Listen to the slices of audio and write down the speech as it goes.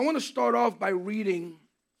I want to start off by reading,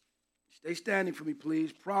 stay standing for me,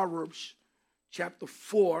 please, Proverbs chapter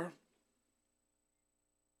 4.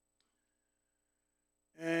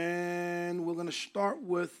 And we're going to start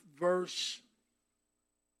with verse,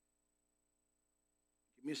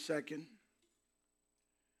 give me a second.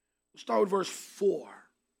 We'll start with verse 4.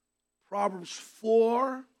 Proverbs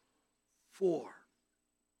 4:4.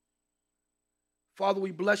 Father, we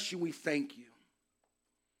bless you, we thank you.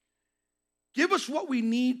 Give us what we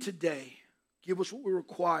need today. Give us what we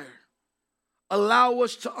require. Allow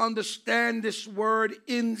us to understand this word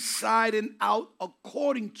inside and out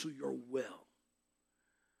according to your will.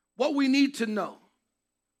 What we need to know.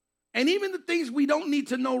 And even the things we don't need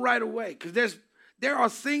to know right away. Because there are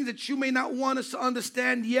things that you may not want us to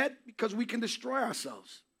understand yet because we can destroy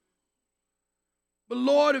ourselves. But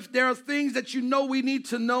Lord, if there are things that you know we need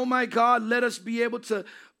to know, my God, let us be able to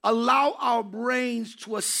allow our brains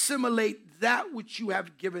to assimilate that which you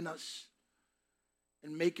have given us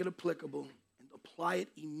and make it applicable and apply it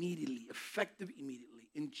immediately, effective immediately,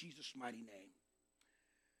 in Jesus' mighty name.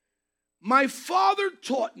 My father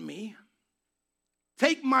taught me,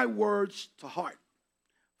 take my words to heart.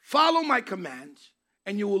 Follow my commands,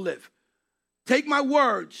 and you will live. Take my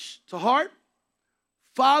words to heart.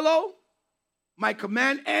 Follow my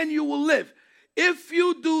command, and you will live. If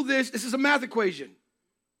you do this, this is a math equation.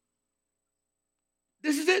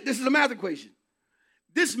 This is it. This is a math equation.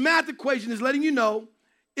 This math equation is letting you know,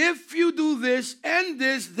 if you do this and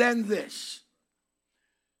this, then this.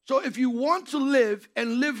 So if you want to live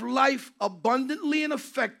and live life abundantly and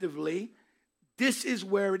effectively, this is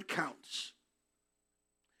where it counts.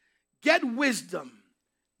 Get wisdom.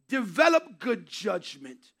 Develop good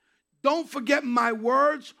judgment. Don't forget my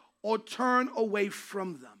words or turn away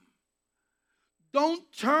from them. Don't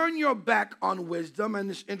turn your back on wisdom.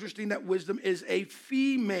 And it's interesting that wisdom is a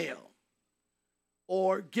female,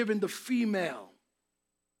 or given the female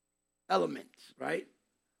element, right?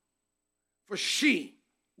 For she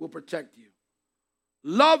will protect you.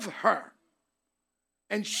 Love her,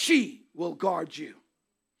 and she will guard you.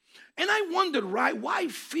 And I wondered, right, why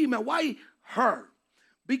female? Why her?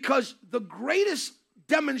 Because the greatest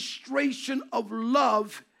demonstration of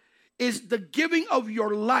love is the giving of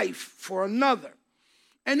your life for another.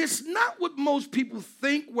 And it's not what most people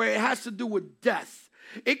think, where it has to do with death.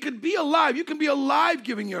 It could be alive. You can be alive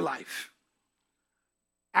giving your life.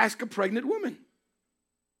 Ask a pregnant woman.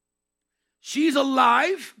 She's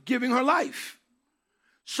alive giving her life.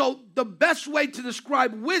 So the best way to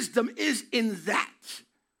describe wisdom is in that.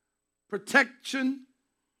 Protection,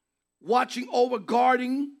 watching over,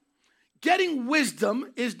 guarding. Getting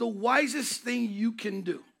wisdom is the wisest thing you can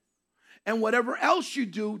do. And whatever else you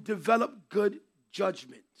do, develop good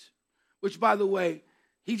judgment. Which, by the way,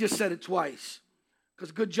 he just said it twice.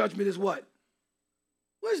 Because good judgment is what?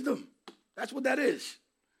 Wisdom. That's what that is.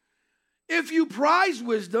 If you prize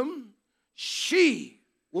wisdom, she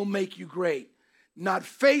will make you great. Not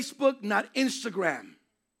Facebook, not Instagram.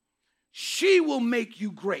 She will make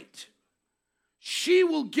you great. She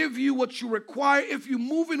will give you what you require. If you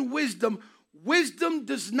move in wisdom, wisdom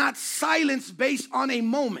does not silence based on a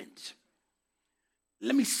moment.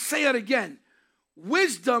 Let me say it again.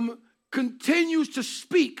 Wisdom continues to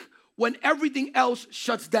speak when everything else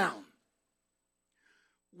shuts down.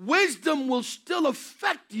 Wisdom will still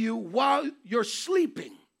affect you while you're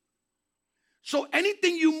sleeping. So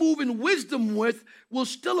anything you move in wisdom with will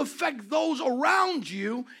still affect those around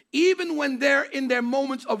you, even when they're in their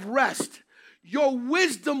moments of rest. Your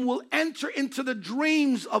wisdom will enter into the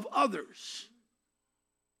dreams of others.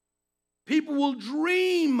 People will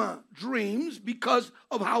dream dreams because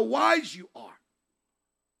of how wise you are.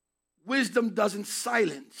 Wisdom doesn't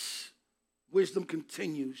silence. Wisdom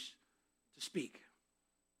continues to speak.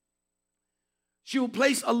 She will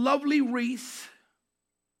place a lovely wreath.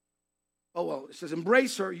 Oh, well, it says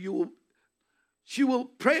embrace her. She will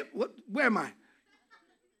pray. Where am I?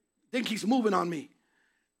 Then keeps moving on me.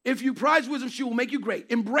 If you prize wisdom, she will make you great.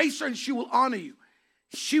 Embrace her and she will honor you.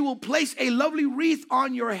 She will place a lovely wreath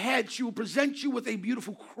on your head. She will present you with a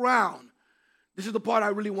beautiful crown. This is the part I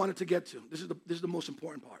really wanted to get to. This is the most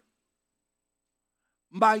important part.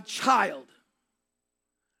 My child,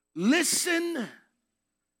 listen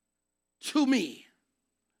to me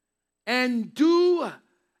and do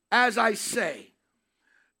as I say.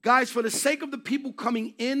 Guys, for the sake of the people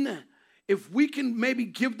coming in, if we can maybe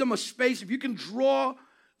give them a space, if you can draw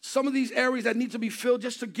some of these areas that need to be filled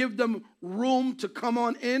just to give them room to come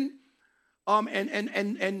on in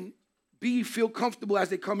and feel comfortable as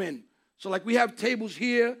they come in. So like we have tables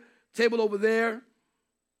here, table over there.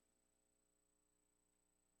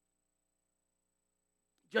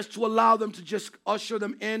 just to allow them to just usher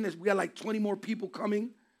them in, as we got like 20 more people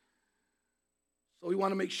coming. So we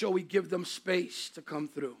want to make sure we give them space to come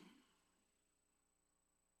through.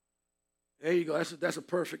 There you go. That's a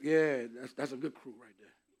perfect, yeah, that's a good crew right there.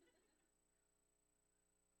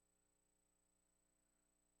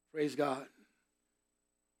 Praise God.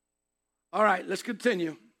 All right, let's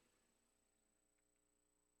continue.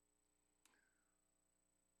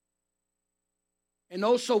 And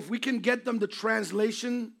also, if we can get them the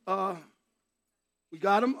translation, we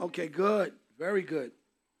got them? Okay, good. Very good.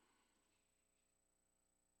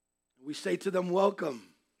 We say to them, welcome.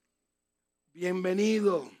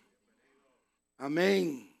 Bienvenido.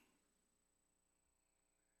 Amen.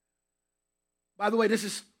 By the way, this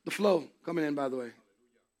is the flow coming in, by the way.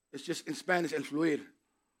 It's just in Spanish, el fluir,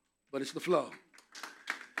 but it's the flow.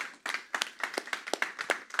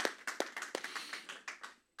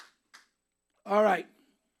 All right.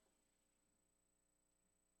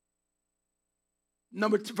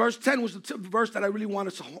 Verse 10 was the verse that I really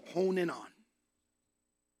wanted to hone in on.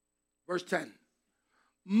 Verse 10.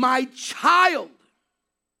 My child,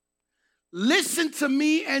 listen to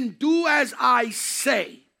me and do as I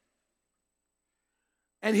say.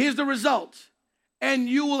 And here's the result. And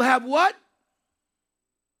you will have what?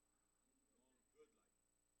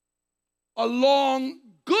 A long,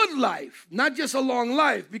 good life. Not just a long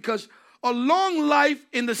life, because a long life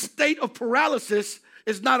in the state of paralysis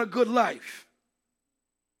is not a good life.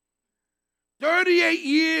 38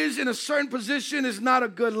 years in a certain position is not a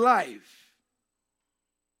good life.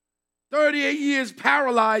 38 years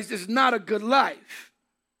paralyzed is not a good life.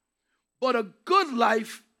 But a good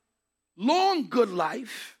life, long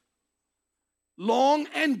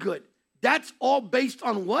and good, that's all based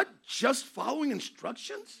on what? Just following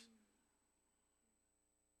instructions?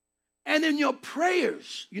 And in your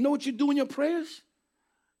prayers, you know what you do in your prayers?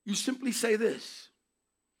 You simply say this: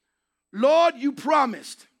 Lord, you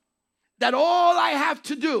promised that all I have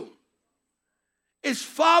to do is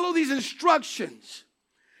follow these instructions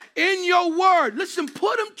in your word. Listen,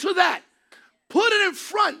 put them to that. Put it in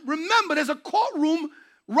front. Remember, there's a courtroom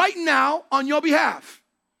right now on your behalf.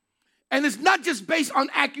 And it's not just based on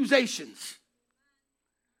accusations.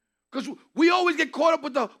 Because we always get caught up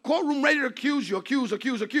with the courtroom ready to accuse you, accuse.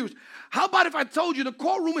 How about if I told you the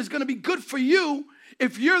courtroom is going to be good for you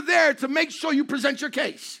if you're there to make sure you present your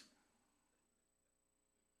case?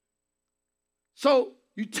 So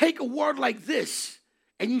you take a word like this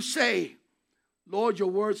and you say, Lord, your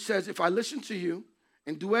word says if I listen to you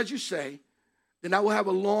and do as you say, then I will have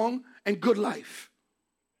a long and good life.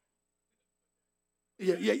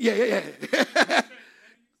 Yeah.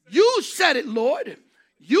 You said it, Lord.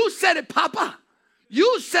 You said it, Papa.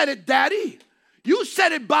 You said it, Daddy. You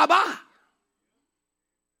said it, Baba.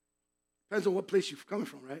 Depends on what place you're coming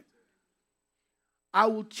from, right? I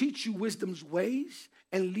will teach you wisdom's ways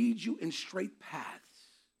and lead you in straight paths.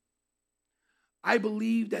 I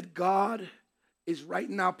believe that God is right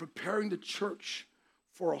now preparing the church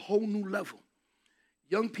for a whole new level.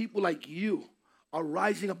 Young people like you are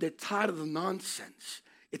rising up. They're tired of the nonsense.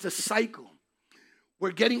 It's a cycle.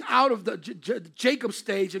 We're getting out of the Jacob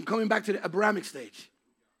stage and coming back to the Abrahamic stage.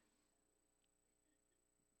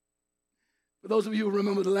 For those of you who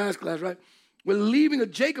remember the last class, right? We're leaving the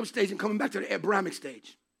Jacob stage and coming back to the Abrahamic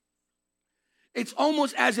stage. It's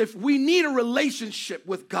almost as if we need a relationship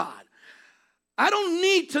with God. I don't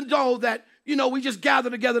need to know that, we just gather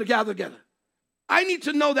together. I need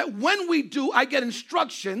to know that when we do, I get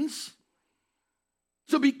instructions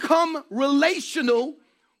to become relational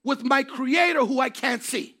with my Creator who I can't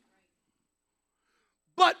see.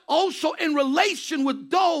 But also in relation with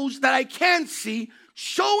those that I can see,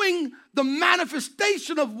 showing the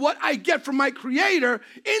manifestation of what I get from my Creator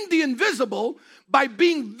in the invisible by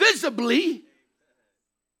being visibly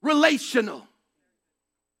relational.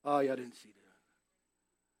 Oh, y'all didn't see that.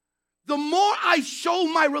 The more I show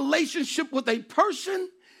my relationship with a person,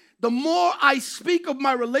 the more I speak of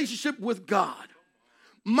my relationship with God.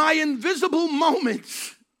 My invisible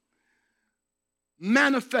moments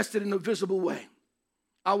manifested in a visible way.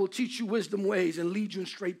 I will teach you wisdom ways and lead you in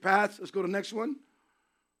straight paths. Let's go to the next one.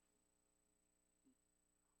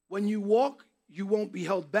 When you walk, you won't be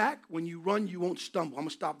held back. When you run, you won't stumble. I'm going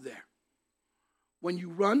to stop there. When you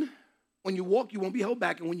walk, you won't be held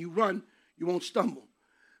back. And when you run, you won't stumble.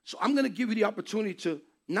 So I'm going to give you the opportunity to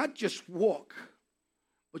not just walk,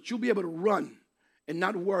 but you'll be able to run and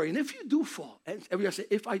not worry. And if you do fall, and everybody say,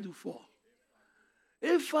 if I do fall.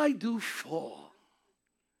 If I do fall,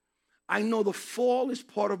 I know the fall is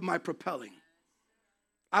part of my propelling.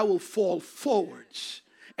 I will fall forwards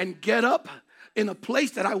and get up in a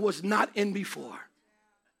place that I was not in before.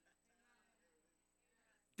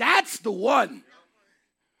 That's the one.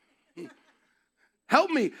 Help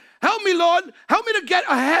me, Lord. Help me to get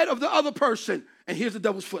ahead of the other person. And here's the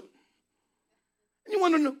devil's foot. And you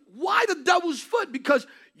want to know why the devil's foot? Because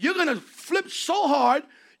you're going to flip so hard,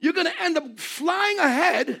 you're going to end up flying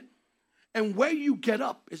ahead. And where you get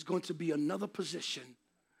up is going to be another position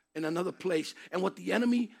in another place. And what the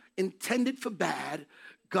enemy intended for bad,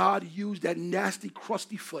 God used that nasty,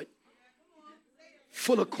 crusty foot,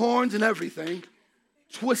 full of corns and everything,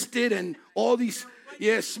 twisted and all these,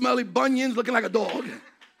 smelly bunions looking like a dog.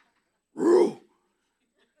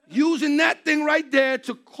 Using that thing right there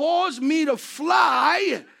to cause me to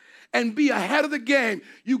fly and be ahead of the game.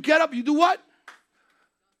 You get up, you do what?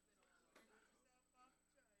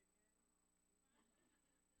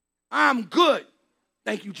 I'm good.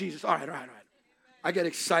 Thank you, Jesus. All right. I get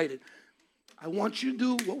excited. I want you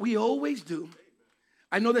to do what we always do.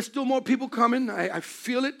 I know there's still more people coming. I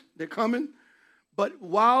feel it. They're coming. But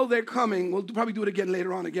while they're coming, we'll probably do it again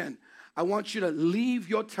later on again. I want you to leave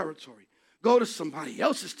your territory. Go to somebody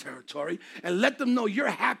else's territory and let them know you're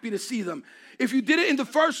happy to see them. If you did it in the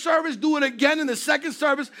first service, do it again in the second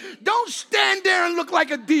service. Don't stand there and look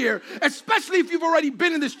like a deer, especially if you've already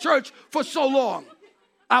been in this church for so long.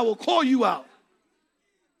 I will call you out.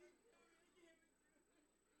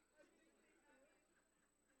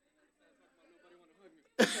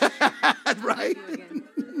 Right?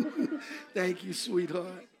 Thank you,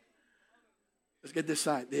 sweetheart. Let's get this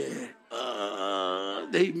side there.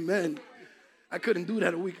 Amen. I couldn't do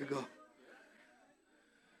that a week ago.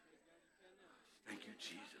 Thank you,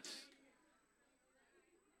 Jesus.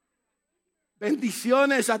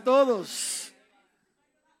 Bendiciones a todos.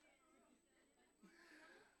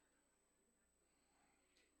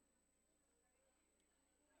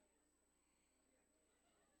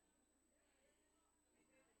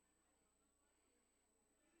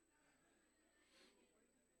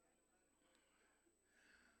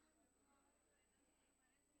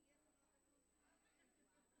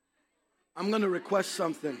 I'm going to request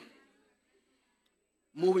something.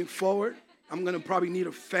 Moving forward, I'm going to probably need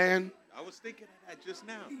a fan. I was thinking of that just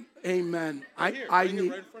now. Amen. Right here, I right need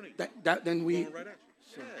right in front of you. that. Then we. Right at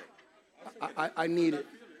you. So, I need it.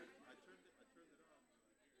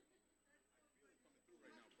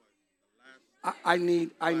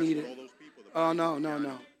 I need it. Oh no.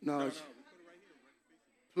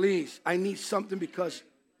 Please, I need something because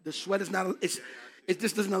the sweat is not. It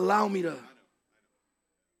just doesn't allow me to.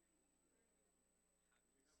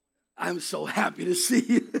 I'm so happy to see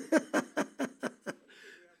you.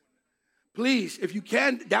 Please, if you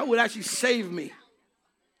can, that would actually save me.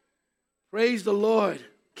 Praise the Lord.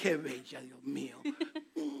 Que bella, Dios mío.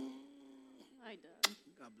 Hi, Dad.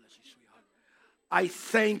 God bless you, sweetheart. I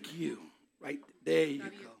thank you. Right there you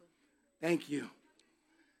go. Thank you.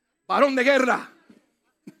 Varón de guerra.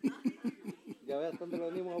 Ya ves cuando lo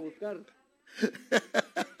venimos a buscar.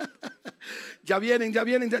 Ya vienen, ya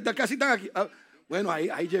casi están aquí. Bueno,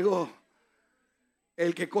 ahí llegó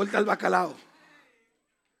el que corta el bacalao.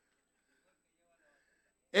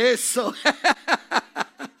 Eso.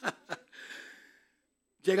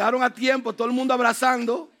 Llegaron a tiempo, todo el mundo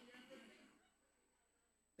abrazando.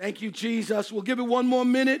 Thank you, Jesus. We'll give it one more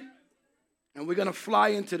minute, and we're going to fly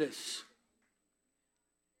into this.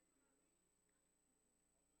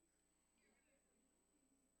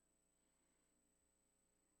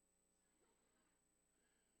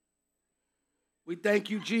 We thank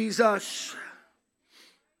you, Jesus.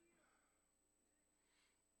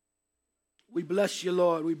 We bless you,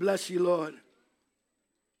 Lord. We bless you, Lord.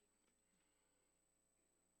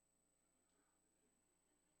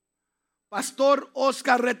 Pastor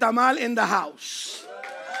Oscar Retamal in the house.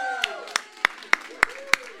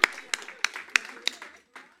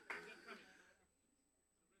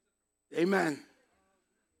 Amen.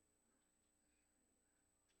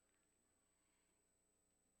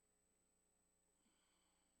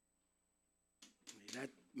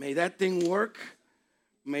 May that thing work.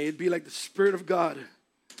 May it be like the Spirit of God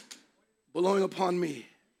blowing upon me.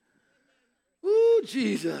 Ooh,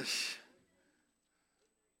 Jesus.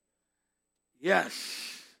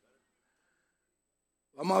 Yes.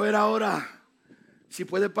 Vamos a ver ahora si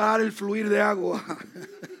puede parar el fluir de agua.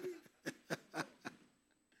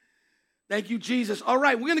 Thank you, Jesus. All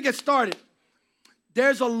right, we're going to get started.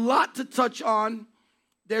 There's a lot to touch on.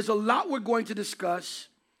 There's a lot we're going to discuss.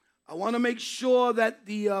 I want to make sure that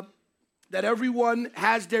that everyone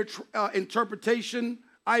has their interpretation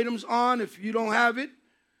items on. If you don't have it,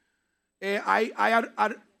 hay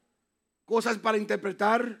cosas para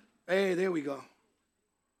interpretar. Hey, there we go.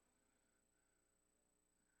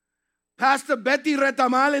 Pastor Betty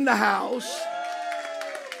Retamal in the house.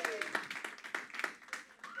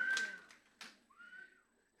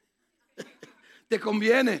 Te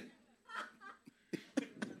conviene.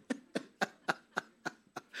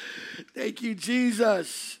 Thank you,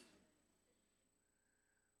 Jesus.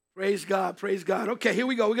 Praise God, praise God. Okay, here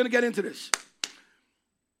we go. We're going to get into this.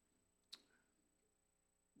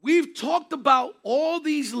 We've talked about all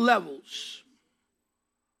these levels.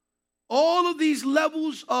 All of these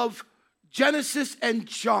levels of Genesis and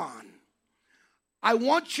John. I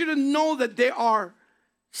want you to know that there are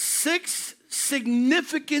 6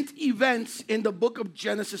 significant events in the book of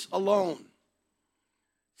Genesis alone.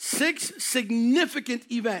 6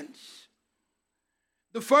 significant events.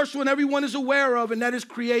 The first one everyone is aware of, and that is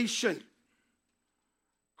creation.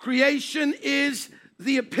 Creation is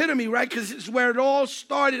the epitome, right? Because it's where it all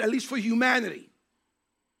started, at least for humanity.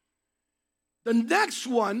 The next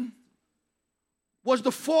one was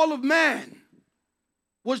the fall of man,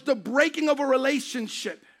 was the breaking of a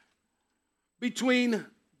relationship between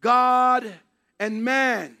God and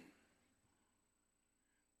man.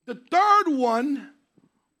 The third one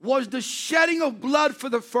was the shedding of blood for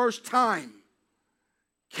the first time.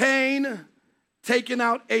 Cain taking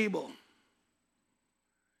out Abel.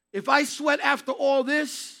 If I sweat after all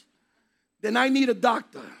this, then I need a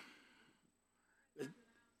doctor.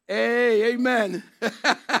 Hey, amen.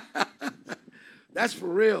 That's for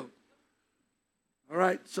real. All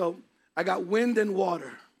right, so I got wind and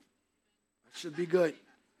water. That should be good.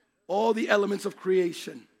 All the elements of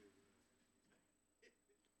creation.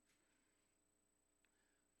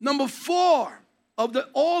 Number 4 of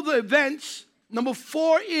all the events, number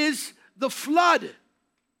 4 is the flood.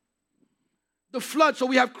 The flood. So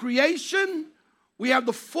we have creation, we have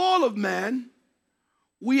the fall of man,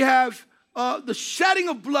 we have the shedding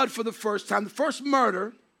of blood for the first time, the first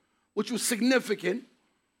murder, which was significant,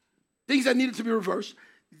 things that needed to be reversed.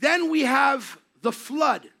 Then we have the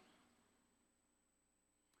flood.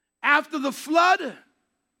 After the flood,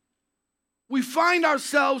 we find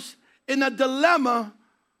ourselves in a dilemma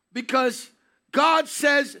because God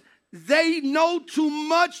says they know too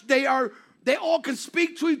much. They all can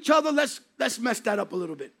speak to each other. Let's mess that up a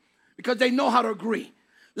little bit because they know how to agree.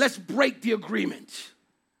 Let's break the agreement.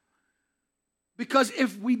 Because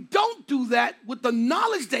if we don't do that with the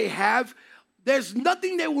knowledge they have, there's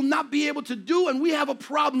nothing they will not be able to do, and we have a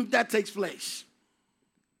problem if that takes place.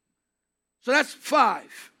 So that's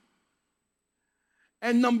 5.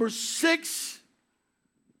 And number 6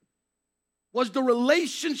 was the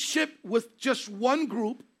relationship with just one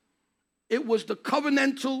group. It was the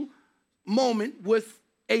covenantal moment with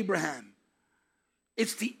Abraham.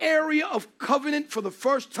 It's the area of covenant for the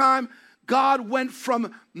first time. God went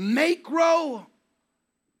from macro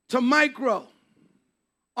to micro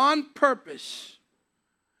on purpose.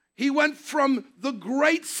 He went from the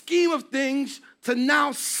great scheme of things to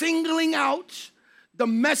now singling out the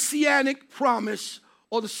messianic promise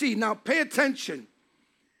or the seed. Now pay attention.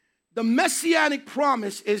 The messianic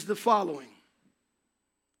promise is the following.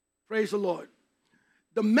 Praise the Lord.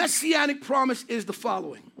 The messianic promise is the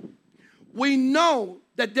following. We know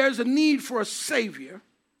that there's a need for a Savior,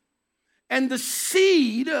 and the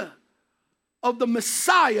seed of the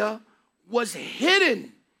Messiah was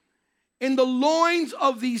hidden in the loins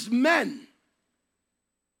of these men.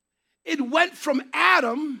 It went from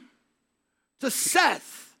Adam to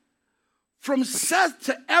Seth, from Seth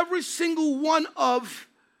to every single one of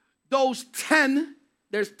those 10,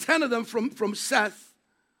 there's 10 of them from Seth,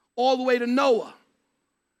 all the way to Noah.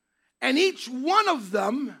 And each one of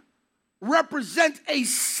them represents a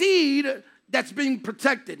seed that's being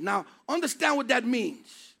protected. Now, understand what that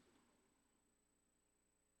means.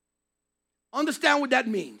 Understand what that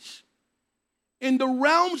means. In the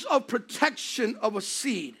realms of protection of a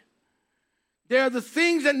seed, there are the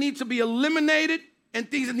things that need to be eliminated and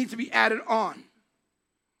things that need to be added on.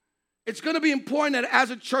 It's going to be important that as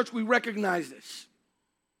a church we recognize this.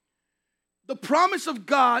 The promise of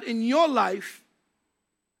God in your life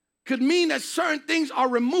could mean that certain things are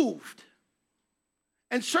removed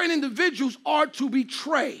and certain individuals are to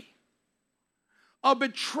betray. A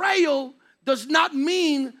betrayal does not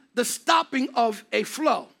mean the stopping of a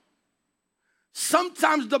flow.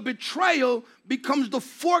 Sometimes the betrayal becomes the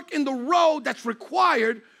fork in the road that's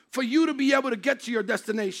required for you to be able to get to your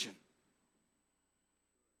destination.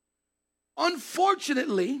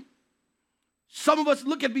 Unfortunately, some of us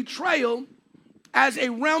look at betrayal as a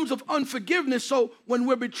realms of unforgiveness. So when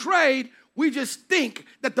we're betrayed, we just think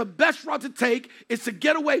that the best route to take is to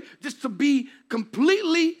get away, just to be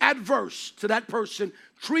completely adverse to that person,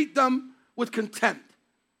 treat them with contempt.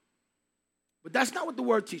 But that's not what the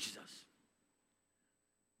word teaches us.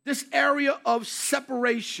 This area of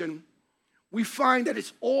separation, we find that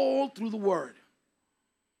it's all through the word.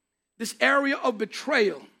 This area of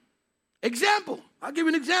betrayal, Example. I'll give you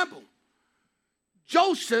an example.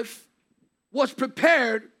 Joseph was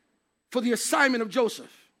prepared for the assignment of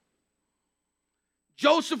Joseph.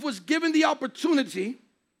 Joseph was given the opportunity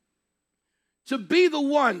to be the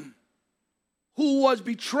one who was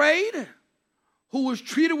betrayed, who was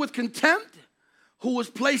treated with contempt, who was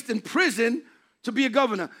placed in prison to be a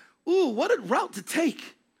governor. Ooh, what a route to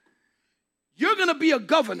take. You're going to be a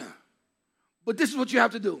governor, but this is what you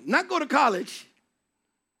have to do. Not go to college,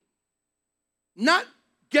 not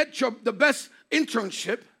get the best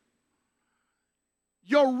internship.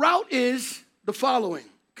 Your route is the following.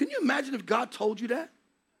 Can you imagine if God told you that?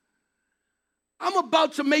 I'm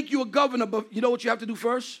about to make you a governor, but you know what you have to do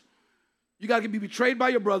first? You got to be betrayed by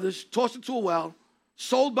your brothers, tossed into a well,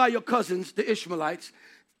 sold by your cousins, the Ishmaelites,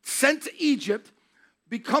 sent to Egypt,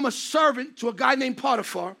 become a servant to a guy named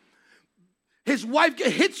Potiphar. His wife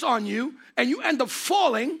hits on you, and you end up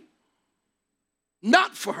falling,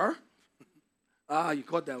 not for her. You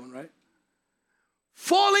caught that one, right?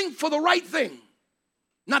 Falling for the right thing,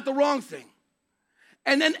 not the wrong thing.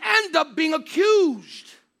 And then end up being accused.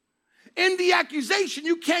 In the accusation,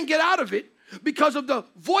 you can't get out of it because of the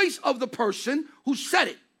voice of the person who said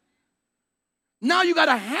it. Now you got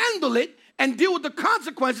to handle it and deal with the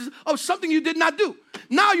consequences of something you did not do.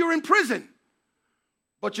 Now you're in prison,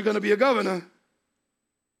 but you're going to be a governor.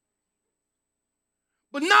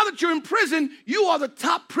 But now that you're in prison, you are the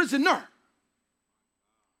top prisoner.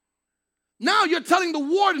 Now you're telling the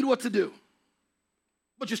warden what to do,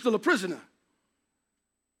 but you're still a prisoner.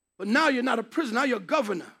 But now you're not a prisoner, now you're a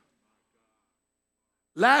governor.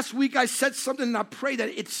 Last week I said something and I pray that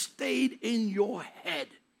it stayed in your head.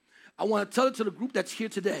 I want to tell it to the group that's here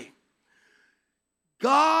today.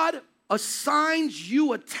 God assigns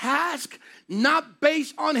you a task not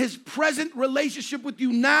based on his present relationship with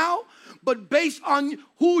you now, but based on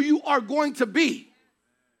who you are going to be.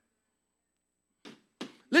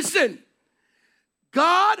 Listen,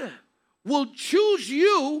 God will choose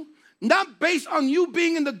you not based on you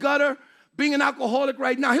being in the gutter, being an alcoholic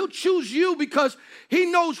right now. He'll choose you because he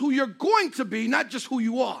knows who you're going to be, not just who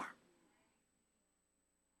you are.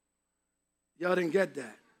 Y'all didn't get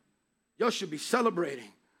that. Y'all should be celebrating.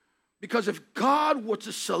 Because if God were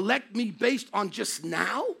to select me based on just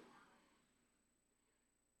now,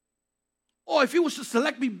 or if he was to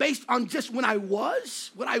select me based on just when I was,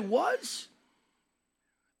 what I was,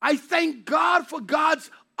 I thank God for God's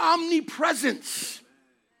omnipresence.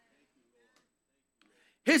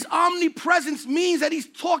 His omnipresence means that he's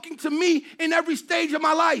talking to me in every stage of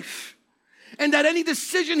my life. And that any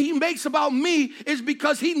decision he makes about me is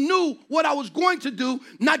because he knew what I was going to do,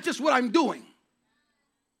 not just what I'm doing.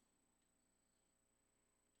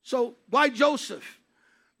 So why Joseph?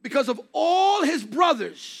 Because of all his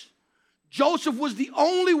brothers, Joseph was the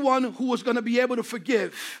only one who was going to be able to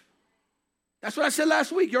forgive. That's what I said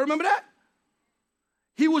last week. You remember that?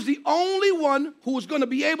 He was the only one who was going to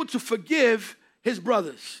be able to forgive his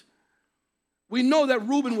brothers. We know that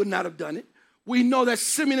Reuben would not have done it. We know that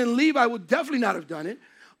Simeon and Levi would definitely not have done it.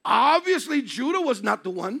 Obviously, Judah was not the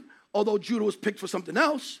one, although Judah was picked for something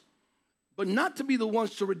else, but not to be the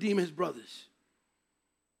ones to redeem his brothers.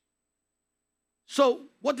 So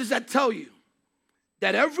what does that tell you?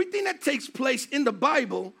 That everything that takes place in the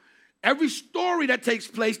Bible, every story that takes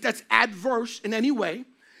place that's adverse in any way,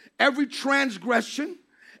 every transgression,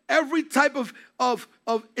 every type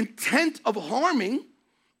of intent of harming,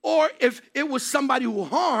 or if it was somebody who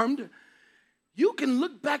harmed, you can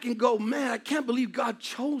look back and go, man, I can't believe God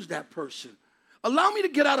chose that person. Allow me to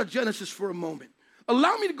get out of Genesis for a moment.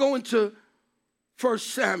 Allow me to go into 1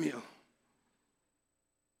 Samuel,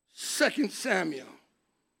 2 Samuel.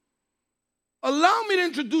 Allow me to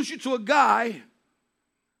introduce you to a guy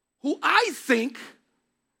who I think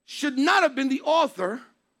should not have been the author.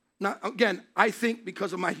 Now, again, I think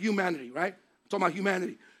because of my humanity, right? I'm talking about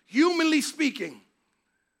humanity. Humanly speaking,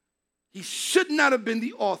 he should not have been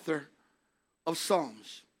the author of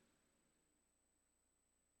Psalms.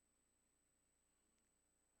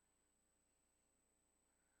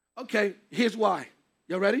 Okay, here's why.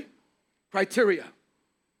 You ready? Criteria.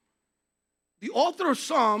 The author of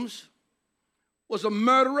Psalms was a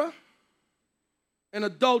murderer, an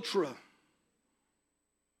adulterer.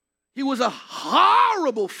 He was a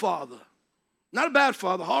horrible father. Not a bad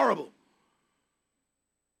father, horrible.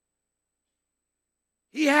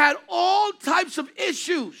 He had all types of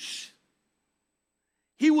issues.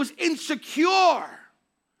 He was insecure.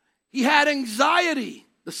 He had anxiety.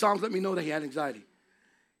 The Psalms let me know that he had anxiety.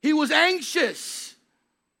 He was anxious.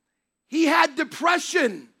 He had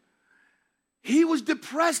depression. He was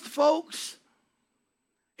depressed, folks.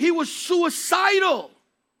 He was suicidal.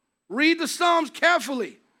 Read the Psalms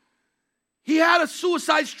carefully. He had a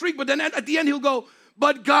suicide streak, but then at the end he'll go,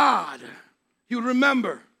 but God. He would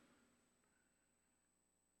remember.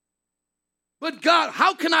 But God,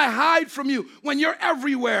 how can I hide from you when you're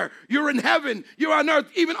everywhere? You're in heaven, you're on earth,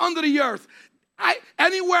 even under the earth.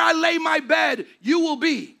 Anywhere I lay my bed, you will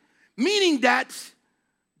be. Meaning that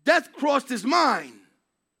death crossed his mind.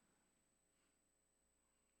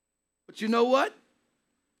 But you know what?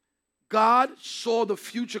 God saw the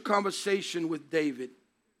future conversation with David.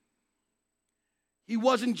 He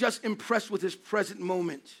wasn't just impressed with his present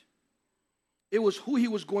moment. It was who he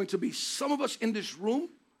was going to be. Some of us in this room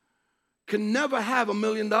can never have $1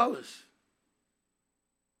 million. No.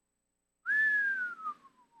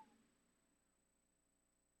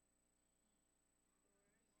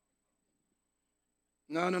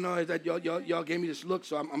 Is that y'all gave me this look,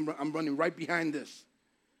 so I'm running right behind this.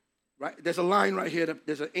 Right? There's a line right here.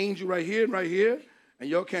 There's an angel right here, and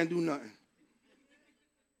y'all can't do nothing.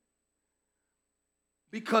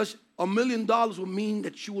 Because $1 million will mean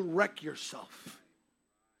that you will wreck yourself.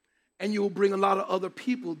 And you will bring a lot of other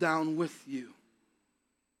people down with you.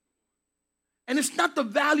 And it's not the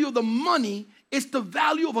value of the money, it's the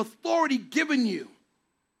value of authority given you.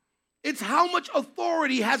 It's how much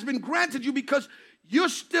authority has been granted you because you're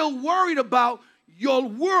still worried about your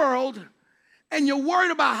world and you're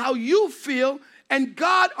worried about how you feel. And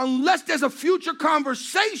God, unless there's a future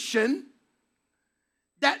conversation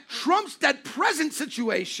that trumps that present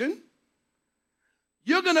situation,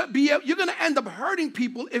 you're gonna end up hurting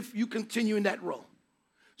people if you continue in that role.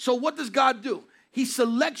 So what does God do? He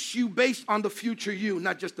selects you based on the future you,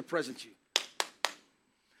 not just the present you.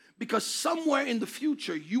 Because somewhere in the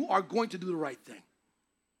future, you are going to do the right thing.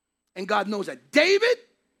 And God knows that. David,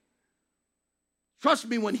 trust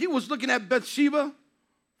me, when he was looking at Bathsheba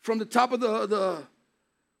from the top of the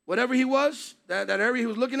whatever he was, that area he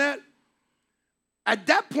was looking at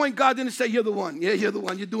that point, God didn't say, you're the one. Yeah, you're the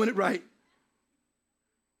one. You're doing it right.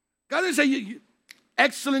 God didn't say,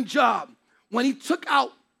 excellent job. When he took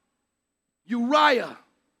out Uriah,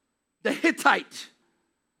 the Hittite,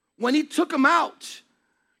 when he took him out,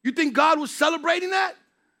 you think God was celebrating that?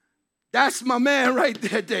 That's my man right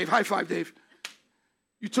there, Dave. High five, Dave.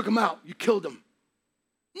 You took him out. You killed him.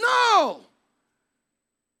 No.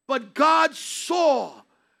 But God saw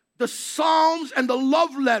the Psalms and the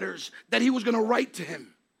love letters that he was going to write to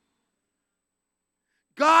him.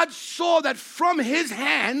 God saw that from his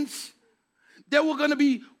hands, there were going to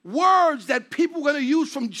be words that people were going to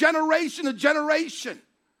use from generation to generation.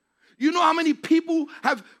 You know how many people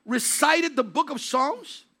have recited the book of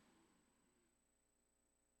Psalms?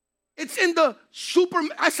 It's in the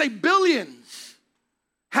billions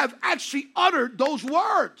have actually uttered those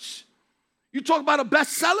words. You talk about a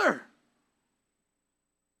bestseller.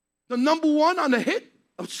 The number one on the hit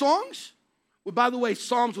of songs. Well, by the way,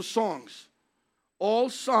 Psalms were songs. All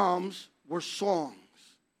Psalms were songs.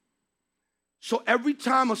 So every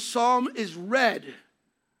time a psalm is read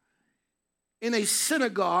in a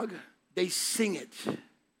synagogue, they sing it.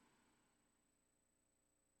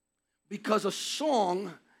 Because a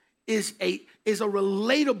song is a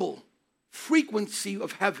relatable frequency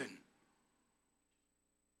of heaven.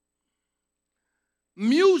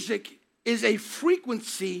 Music is a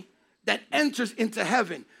frequency that enters into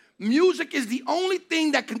heaven. Music is the only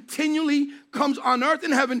thing that continually comes on earth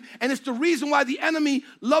and heaven, and it's the reason why the enemy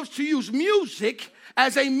loves to use music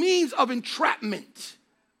as a means of entrapment.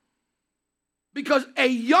 Because a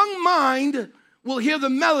young mind will hear the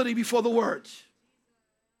melody before the words.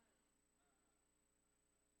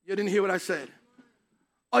 You didn't hear what I said.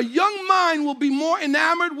 A young mind will be more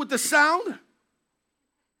enamored with the sound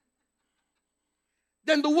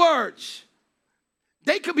than the words.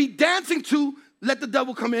 They could be dancing to let the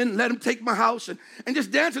devil come in, let him take my house, and just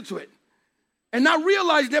dancing to it. And not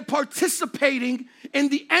realize they're participating in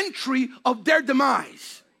the entry of their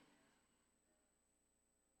demise.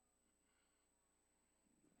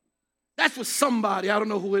 That's for somebody. I don't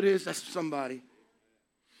know who it is. That's for somebody.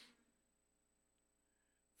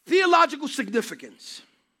 Theological significance.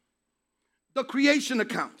 The creation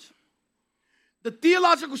account. The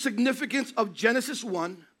theological significance of Genesis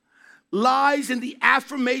 1 lies in the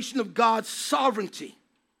affirmation of God's sovereignty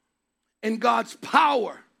and God's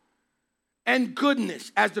power and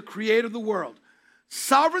goodness as the creator of the world.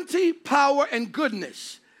 Sovereignty, power, and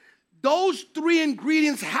goodness. Those three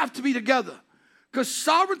ingredients have to be together. Because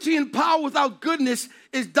sovereignty and power without goodness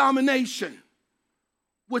is domination.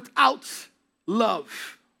 Without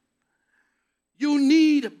love. You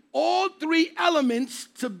need all three elements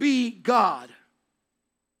to be God.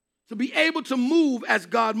 To be able to move as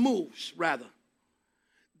God moves, rather.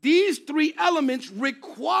 These three elements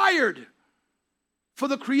required for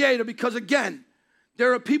the Creator, because again,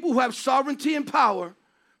 there are people who have sovereignty and power,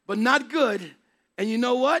 but not good. And you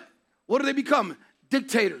know what? What do they become?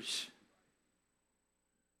 Dictators.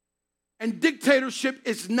 And dictatorship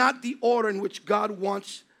is not the order in which God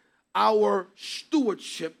wants our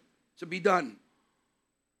stewardship to be done.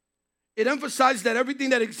 It emphasizes that everything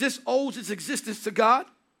that exists owes its existence to God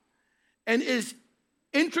and is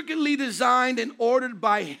intricately designed and ordered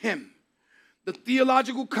by Him. The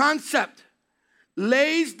theological concept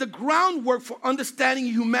lays the groundwork for understanding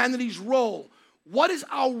humanity's role. What is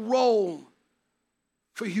our role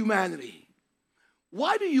for humanity?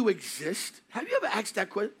 Why do you exist? Have you ever asked that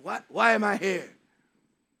question? Why am I here?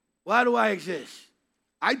 Why do I exist?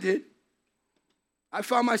 I did. I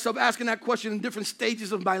found myself asking that question in different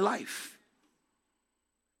stages of my life.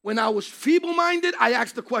 When I was feeble-minded, I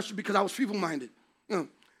asked the question because I was feeble-minded.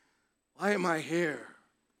 Why am I here?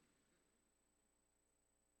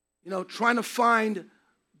 Trying to find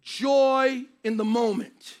joy in the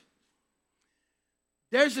moment.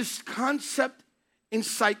 There's this concept in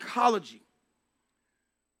psychology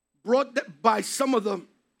brought by some of the,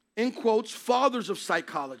 in quotes, fathers of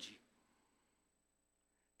psychology.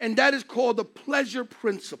 And that is called the pleasure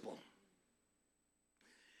principle.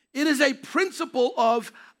 It is a principle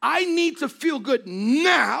of, I need to feel good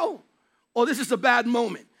now, or this is a bad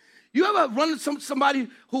moment. You ever run into somebody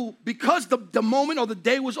who, because the moment or the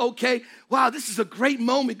day was okay, wow, this is a great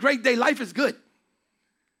moment, great day, life is good.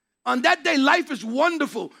 On that day, life is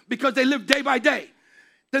wonderful because they live day by day.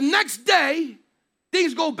 The next day,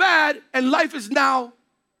 things go bad and life is now.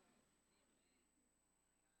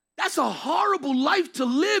 That's a horrible life to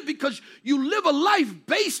live because you live a life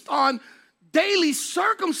based on daily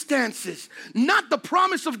circumstances, not the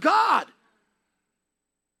promise of God.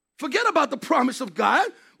 Forget about the promise of God.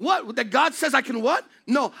 What? That God says I can what?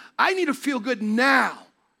 No, I need to feel good now.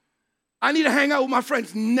 I need to hang out with my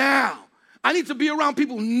friends now. I need to be around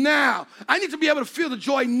people now. I need to be able to feel the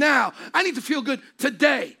joy now. I need to feel good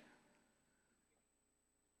today.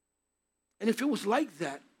 And if it was like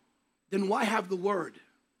that, then why have the word?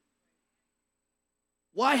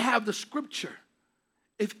 Why have the scripture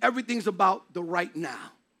if everything's about the right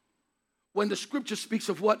now? When the scripture speaks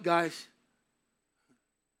of what, guys?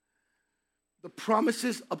 The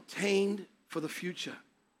promises obtained for the future.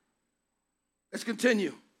 Let's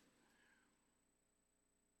continue.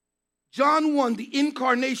 John 1, the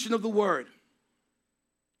incarnation of the Word.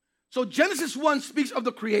 So Genesis 1 speaks of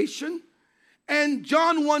the creation, and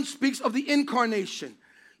John 1 speaks of the incarnation.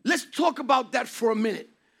 Let's talk about that for a minute.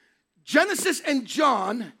 Genesis and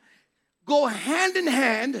John go hand in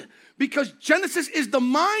hand because Genesis is the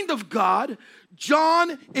mind of God.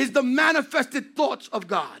 John is the manifested thoughts of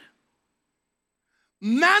God.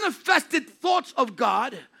 Manifested thoughts of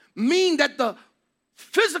God mean that the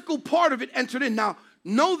physical part of it entered in. Now,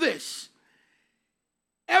 know this.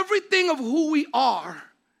 Everything of who we are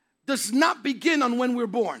does not begin on when we're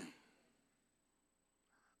born.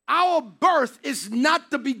 Our birth is not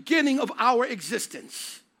the beginning of our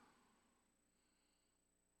existence.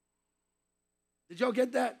 Did y'all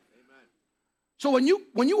get that? Amen. So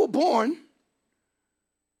when you were born,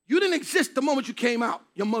 you didn't exist the moment you came out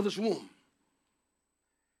your mother's womb.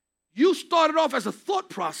 You started off as a thought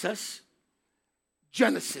process,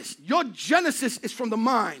 Genesis. Your Genesis is from the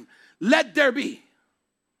mind. Let there be.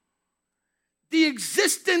 The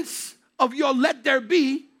existence of your let there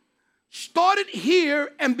be started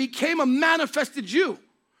here and became a manifested you.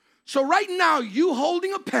 So right now, you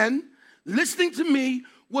holding a pen, listening to me,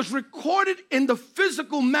 was recorded in the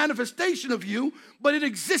physical manifestation of you, but it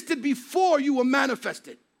existed before you were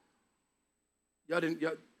manifested.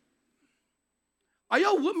 Are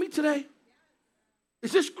y'all with me today?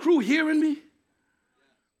 Is this crew hearing me?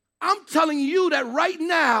 I'm telling you that right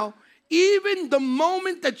now, even the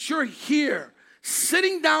moment that you're here,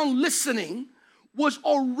 sitting down listening, was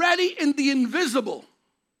already in the invisible.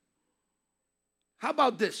 How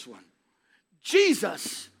about this one?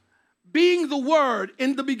 Jesus, being the Word,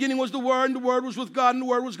 in the beginning was the Word, and the Word was with God, and the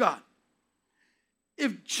Word was God.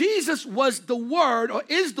 If Jesus was the Word, or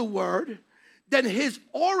is the Word, then his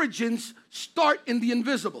origins start in the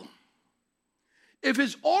invisible. If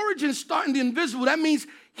his origins start in the invisible, that means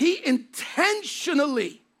he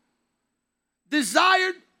intentionally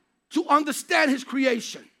desired to understand his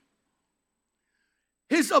creation.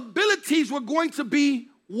 His abilities were going to be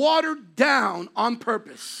watered down on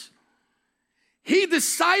purpose. He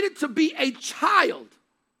decided to be a child.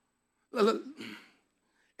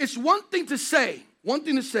 It's one thing to say,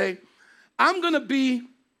 I'm going to be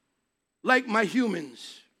like my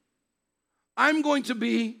humans. I'm going to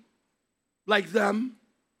be like them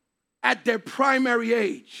at their primary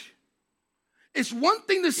age. It's one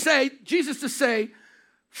thing to say, Jesus to say,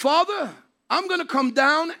 Father, I'm going to come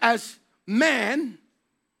down as man,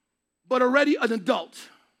 but already an adult.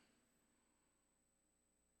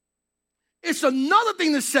 It's another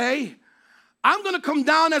thing to say, I'm going to come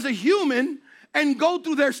down as a human and go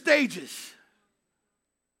through their stages.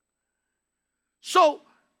 So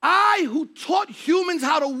I, who taught humans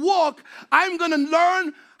how to walk, I'm going to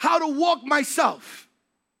learn how to walk myself.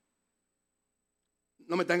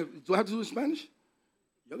 No me tengo, do I have to do it in Spanish?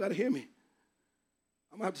 Y'all got to hear me.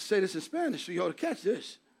 I'm going to have to say this in Spanish so y'all to catch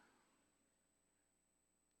this.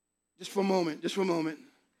 Just for a moment, just for a moment.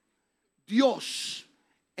 Dios,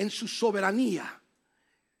 en su soberanía,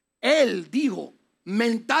 Él dijo,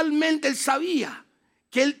 mentalmente Él sabía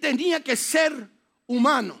que Él tenía que ser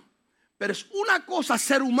humano. Pero es una cosa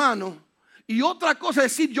ser humano y otra cosa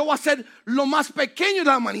decir yo voy a ser lo más pequeño de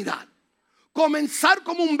la humanidad. Comenzar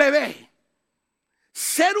como un bebé.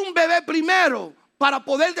 Ser un bebé primero para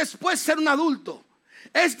poder después ser un adulto.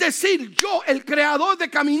 Es decir, yo, el creador de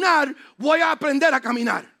caminar, voy a aprender a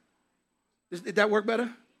caminar. Did that work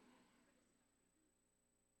better?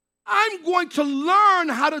 I'm going to learn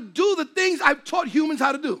how to do the things I've taught humans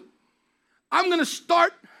how to do. I'm going to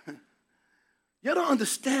start. You don't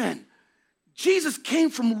understand. Jesus came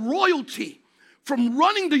from royalty, from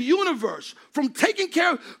running the universe, from taking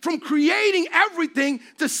care of, from creating everything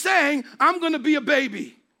to saying, I'm going to be a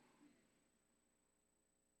baby.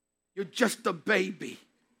 You're just a baby.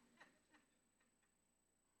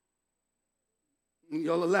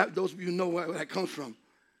 Y'all laugh, those of you who know where that comes from.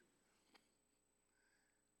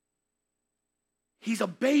 He's a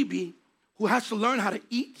baby who has to learn how to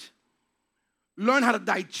eat, learn how to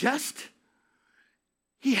digest.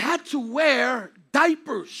 He had to wear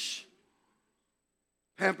diapers.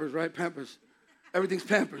 Pampers, right? Pampers. Everything's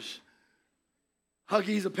Pampers.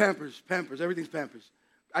 Huggies are Pampers. Pampers. Everything's Pampers.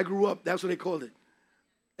 I grew up, that's what they called it.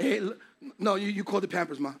 Hey, no, you called it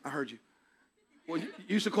Pampers, Ma. I heard you. Well, you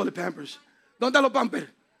used to call it Pampers. ¿Dónde está los Pampers?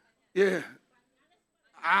 Yeah.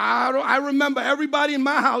 I remember everybody in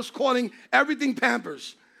my house calling everything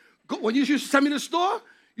Pampers. When you used to send me to the store,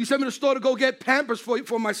 you sent me to the store to go get Pampers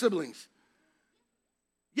for my siblings.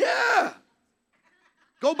 Yeah.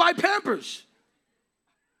 Go buy Pampers.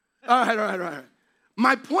 All right.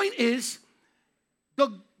 My point is,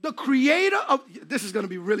 the creator of, this is going to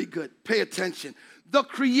be really good. Pay attention. The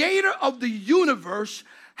creator of the universe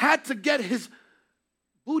had to get his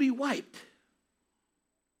booty wiped.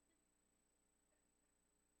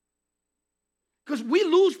 Because we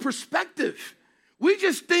lose perspective. We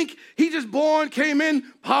just think he just born, came in,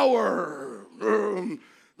 power,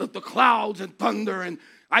 the clouds and thunder, and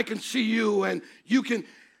I can see you and you can.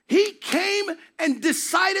 He came and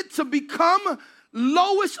decided to become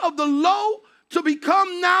lowest of the low, to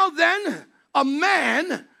become now then a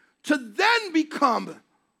man, to then become.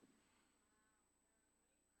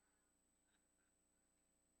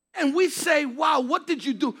 And we say, wow, what did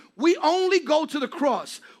you do? We only go to the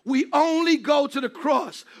cross. We only go to the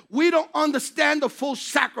cross. We don't understand the full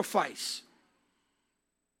sacrifice.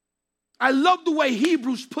 I love the way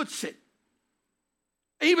Hebrews puts it.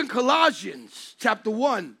 Even Colossians chapter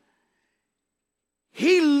 1.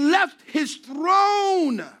 He left his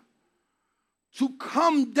throne to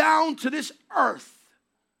come down to this earth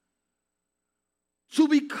to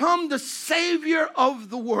become the Savior of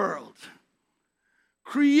the world.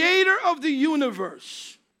 Creator of the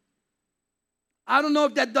universe. I don't know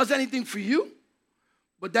if that does anything for you,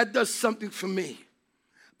 but that does something for me.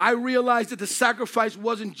 I realized that the sacrifice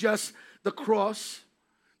wasn't just the cross.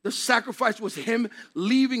 The sacrifice was him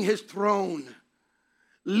leaving his throne,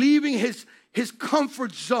 leaving his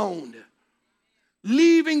comfort zone,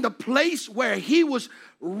 leaving the place where he was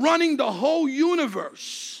running the whole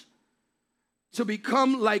universe to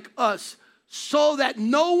become like us. So that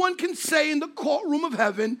no one can say in the courtroom of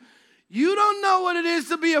heaven, you don't know what it is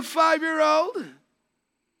to be a 5-year-old.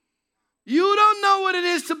 You don't know what it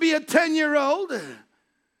is to be a 10-year-old.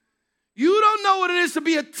 You don't know what it is to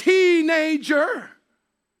be a teenager.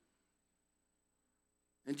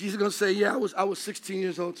 And Jesus is going to say, yeah, I was 16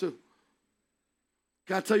 years old too.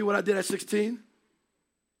 Can I tell you what I did at 16?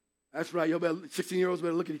 That's right, 16-year-olds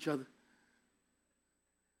better look at each other.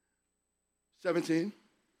 17.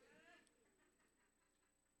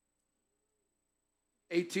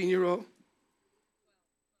 18-year-old.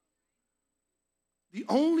 The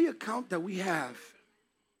only account that we have,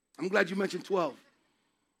 I'm glad you mentioned 12.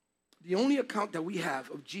 The only account that we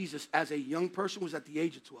have of Jesus as a young person was at the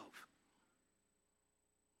age of 12.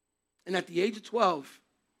 And at the age of 12,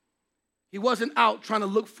 he wasn't out trying to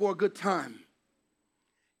look for a good time.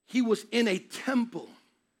 He was in a temple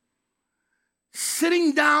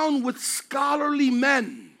sitting down with scholarly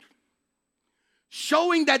men,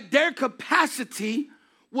 showing that their capacity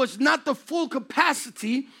was not the full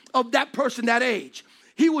capacity of that person that age.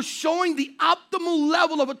 He was showing the optimal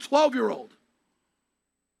level of a 12-year-old.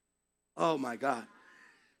 Oh my God.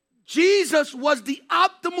 Jesus was the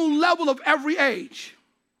optimal level of every age.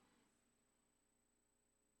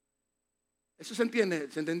 ¿Eso se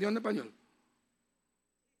entiende? ¿Se entendió en español?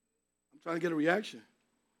 I'm trying to get a reaction.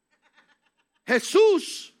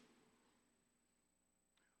 Jesús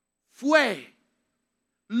fue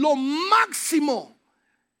lo máximo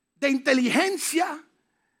de inteligencia,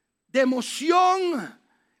 de emoción,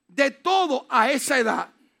 de todo a esa edad.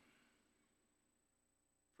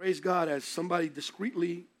 Praise God as somebody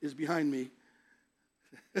discreetly is behind me.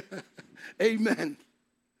 Amen.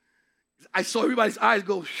 I saw everybody's eyes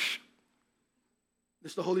go, shh.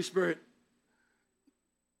 It's the Holy Spirit.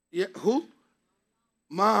 Yeah, who?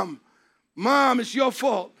 Mom. Mom, it's your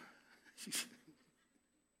fault.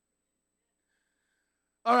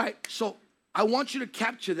 All right, so I want you to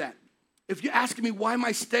capture that. If you're asking me, why am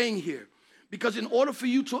I staying here? Because in order for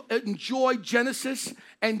you to enjoy Genesis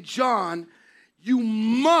and John, you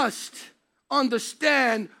must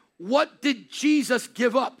understand what did Jesus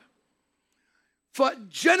give up. For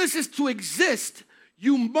Genesis to exist,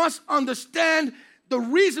 you must understand the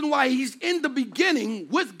reason why he's in the beginning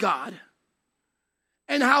with God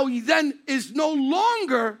and how he then is no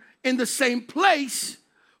longer in the same place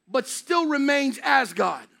but still remains as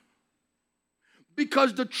God.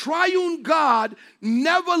 Because the triune God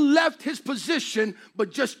never left his position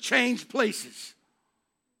but just changed places.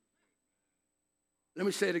 Let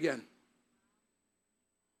me say it again.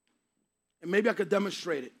 And maybe I could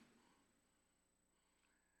demonstrate it.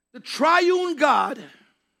 The triune God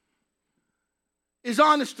is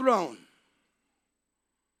on his throne.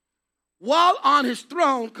 While on his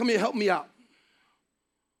throne, come here, help me out.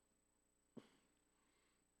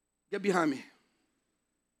 Get behind me.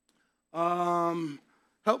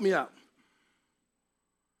 Help me out.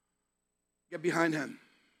 Get behind him.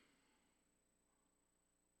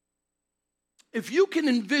 If you can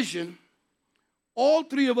envision all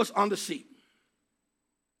three of us on the seat.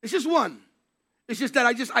 It's just one. It's just that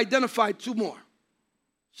I just identified two more.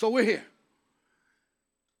 So we're here.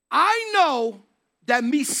 I know that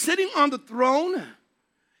me sitting on the throne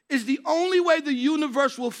is the only way the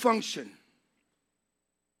universe will function.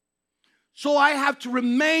 So I have to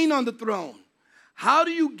remain on the throne. How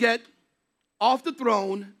do you get off the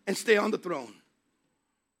throne and stay on the throne?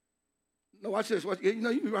 No, watch this.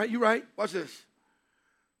 You're right. Watch this.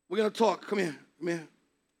 We're going to talk. Come here.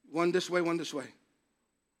 One this way, one this way.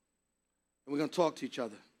 And we're going to talk to each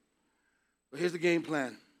other. But here's the game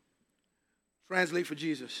plan. Translate for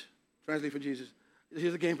Jesus. Translate for Jesus.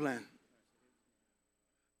 Here's the game plan.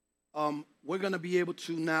 We're going to be able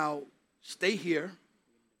to now stay here.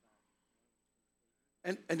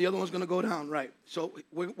 And the other one's going to go down, right? So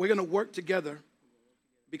we're going to work together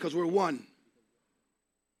because we're one.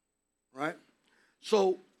 Right?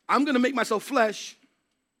 So I'm going to make myself flesh.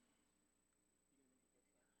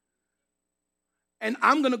 And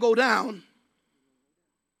I'm going to go down.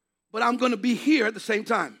 But I'm going to be here at the same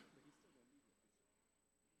time.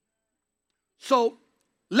 So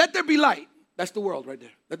let there be light. That's the world right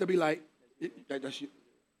there. Let there be light. That's you.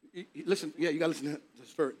 Listen, yeah, you got to listen to the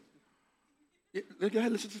Spirit. Go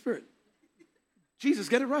ahead, listen to the Spirit. Jesus,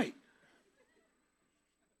 get it right.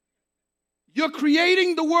 You're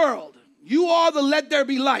creating the world. You are the let there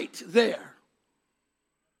be light there.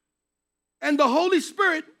 And the Holy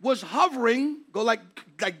Spirit was hovering, go like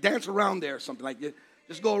dance around there or something like that.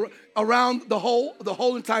 Just go around the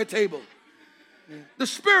whole entire table. The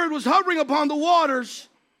Spirit was hovering upon the waters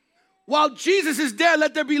while Jesus is there,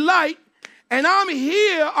 let there be light. And I'm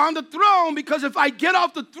here on the throne because if I get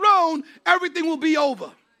off the throne, everything will be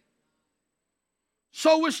over.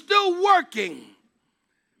 So we're still working.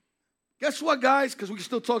 Guess what, guys? Because we can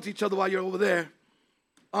still talk to each other while you're over there.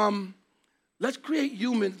 Let's create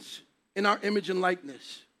humans in our image and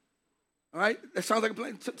likeness. All right? That sounds like a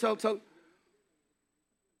plan. Tell.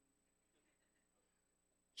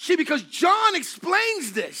 See, because John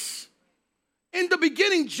explains this. In the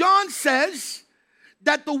beginning, John says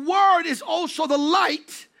that the Word is also the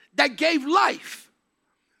light that gave life.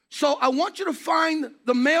 So I want you to find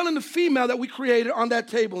the male and the female that we created on that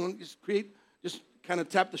table and just kind of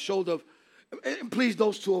tap the shoulder of, and please,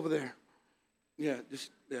 those two over there. Yeah,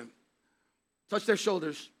 touch their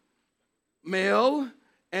shoulders. Male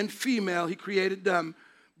and female, he created them.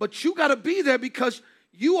 But you got to be there because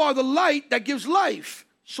you are the light that gives life.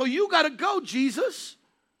 So you got to go, Jesus.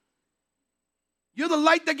 You're the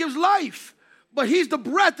light that gives life. But he's the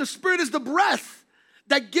breath. The Spirit is the breath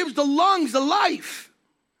that gives the lungs the life.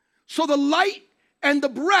 So the light and the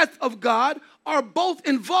breath of God are both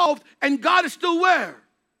involved, and God is still where?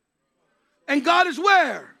 And God is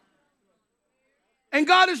where? And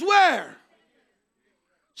God is where?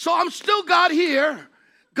 So I'm still God here.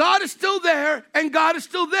 God is still there, and God is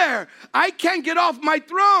still there. I can't get off my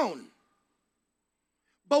throne.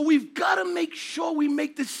 But we've got to make sure we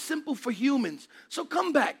make this simple for humans. So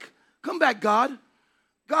come back. Come back, God.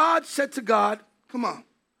 God said to God, come on.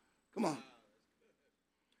 Come on.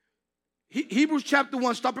 Hebrews chapter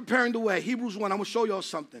 1, start preparing the way. Hebrews 1, I'm going to show y'all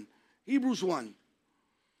something. Hebrews 1.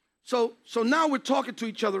 So now we're talking to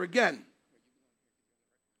each other again.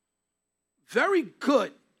 Very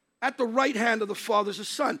good. At the right hand of the Father is the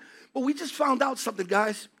Son. But we just found out something,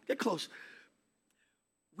 guys. Get close.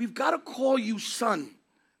 We've got to call you son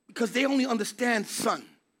because they only understand son.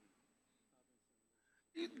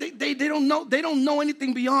 They don't know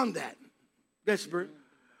anything beyond that. Yes, Spirit.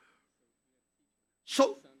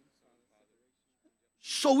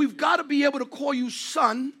 So we've got to be able to call you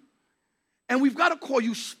son, and we've got to call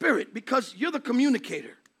you spirit because you're the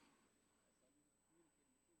communicator.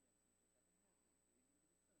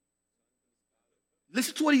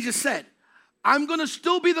 Listen to what he just said. I'm going to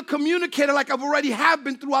still be the communicator like I've already have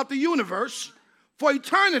been throughout the universe for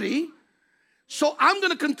eternity. So I'm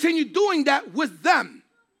going to continue doing that with them.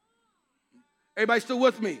 Everybody still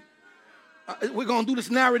with me? We're going to do this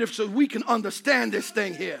narrative so we can understand this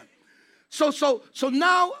thing here. So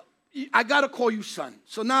now I got to call you son.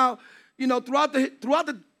 So now, throughout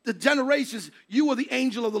the generations, you were the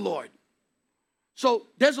angel of the Lord. So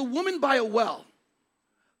there's a woman by a well.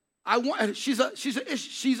 She's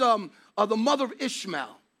the mother of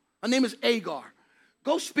Ishmael. Her name is Agar.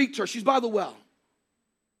 Go speak to her. She's by the well.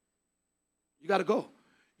 You got to go.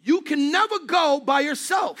 You can never go by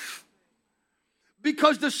yourself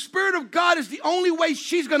because the Spirit of God is the only way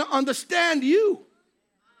she's going to understand you.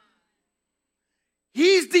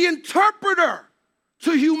 He's the interpreter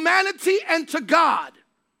to humanity and to God.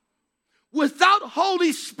 Without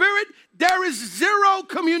Holy Spirit, there is zero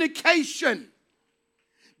communication.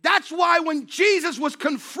 That's why when Jesus was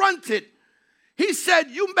confronted, he said,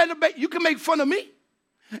 you can make fun of me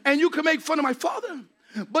and you can make fun of my Father,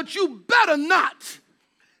 but you better not.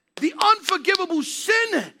 The unforgivable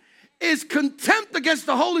sin is contempt against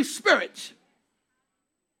the Holy Spirit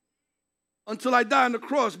until I die on the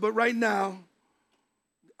cross. But right now,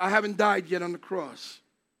 I haven't died yet on the cross.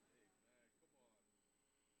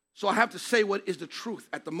 So I have to say what is the truth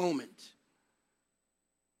at the moment.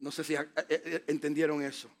 No sé si entendieron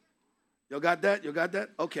eso. You got that? You got that?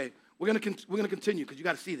 Okay. We're gonna continue because you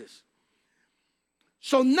got to see this.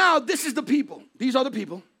 So now this is the people. These are the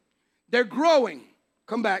people. They're growing.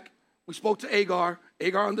 Come back. We spoke to Agar.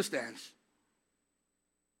 Agar understands.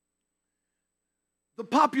 The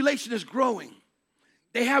population is growing.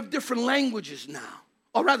 They have different languages now.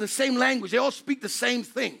 Or rather, the same language. They all speak the same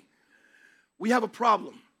thing. We have a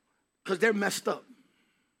problem because they're messed up.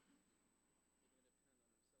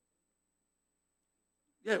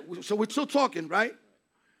 Yeah, so we're still talking, right?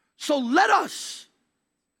 So let us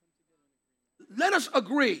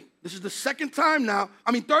agree. This is the second time now.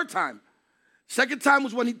 Third time. Second time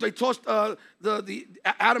was when they tossed the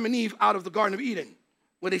Adam and Eve out of the Garden of Eden,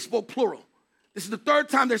 when they spoke plural. This is the third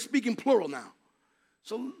time they're speaking plural now.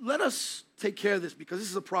 So let us take care of this because this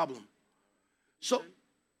is a problem. So,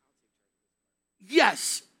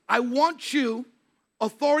 yes, I want you,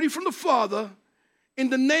 authority from the Father, in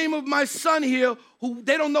the name of my son here, who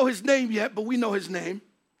they don't know his name yet, but we know his name,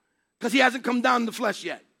 because he hasn't come down in the flesh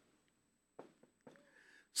yet.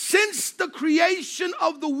 Since the creation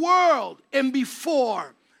of the world and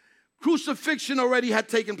before, crucifixion already had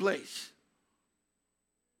taken place.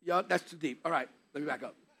 Yeah, that's too deep. All right, let me back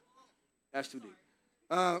up. That's too deep.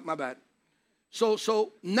 My bad.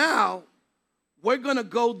 So now we're going to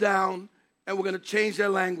go down and we're going to change their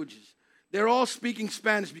languages. They're all speaking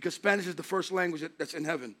Spanish because Spanish is the first language that's in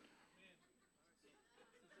heaven.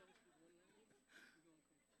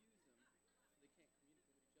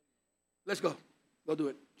 Let's go. Go do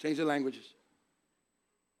it. Change their languages.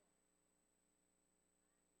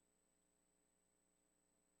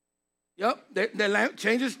 Yep,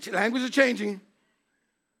 language is changing.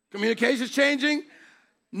 Communication is changing.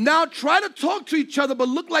 Now try to talk to each other, but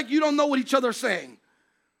look like you don't know what each other are saying.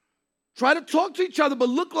 Try to talk to each other, but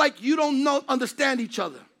look like you don't understand each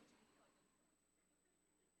other.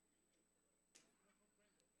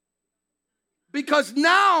 Because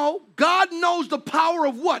now God knows the power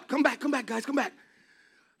of what? Come back, guys, come back.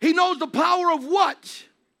 He knows the power of what?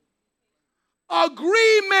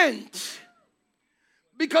 Agreement.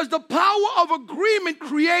 Because the power of agreement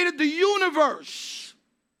created the universe.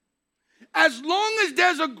 As long as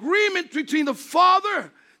there's agreement between the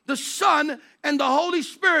Father, the Son, and the Holy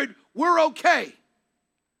Spirit, we're okay.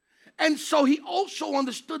 And so he also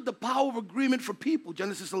understood the power of agreement for people,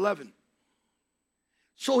 Genesis 11.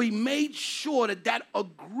 So he made sure that that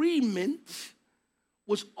agreement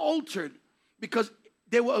was altered because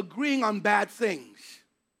they were agreeing on bad things.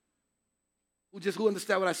 Who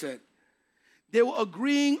understand what I said? They were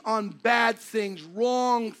agreeing on bad things,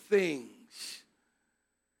 wrong things.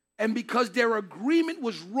 And because their agreement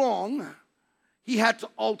was wrong, he had to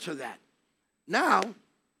alter that. Now,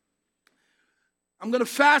 I'm going to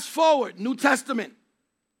fast forward, New Testament.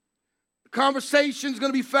 The conversation's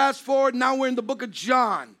going to be fast forward. Now we're in the book of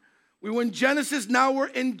John. We were in Genesis, now we're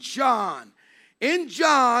in John. In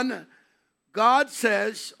John, God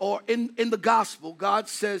says, or in the gospel, God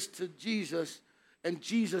says to Jesus, and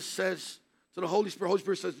Jesus says to the Holy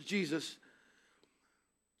Spirit says to Jesus,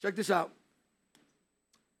 check this out.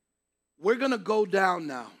 We're going to go down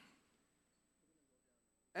now.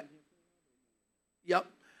 Yep.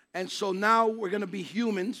 And so now we're going to be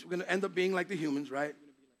humans. We're going to end up being like the humans, right?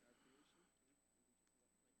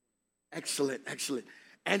 Excellent, excellent.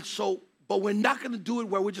 And so, but we're not going to do it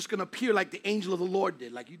where we're just going to appear like the angel of the Lord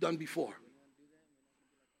did, like you've done before.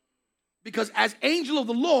 Because as angel of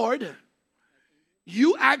the Lord,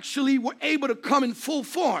 you actually were able to come in full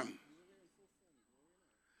form.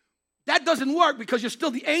 That doesn't work because you're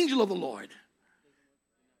still the angel of the Lord.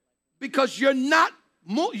 Because you're not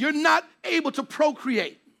able to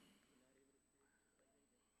procreate.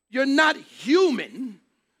 You're not human.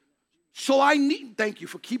 So thank you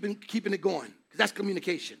for keeping it going, because that's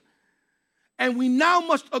communication. And we now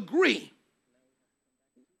must agree.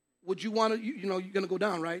 Would you want to, you're going to go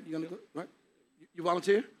down, right? You're going to go, right? You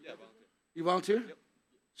volunteer? Yeah, volunteer. You volunteer? Yep.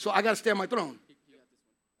 So I got to stay on my throne.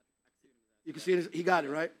 You can see it. He got it,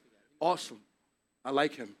 right? Awesome. I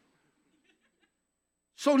like him.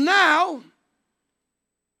 So now,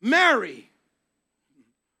 Mary.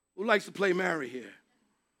 Who likes to play Mary here?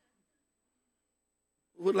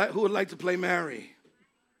 Who would like to play Mary?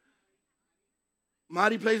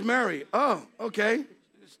 Marty plays Mary. Oh, okay.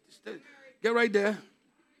 Get right there.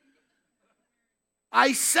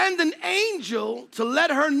 I send an angel to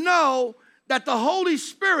let her know that the Holy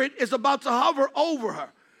Spirit is about to hover over her.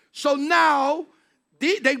 So now,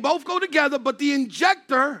 they both go together, but the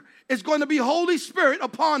injector is going to be Holy Spirit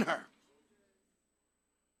upon her.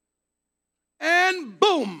 And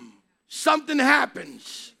boom, something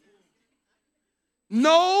happens.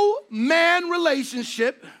 No man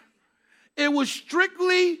relationship. It was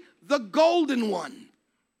strictly the golden one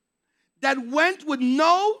that went with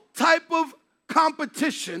no type of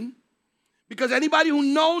competition, because anybody who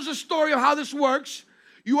knows the story of how this works,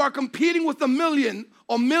 you are competing with a million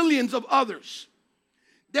or millions of others.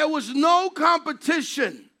 There was no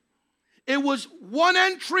competition. It was one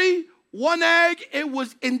entry, one egg. It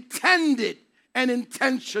was intended and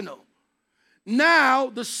intentional. Now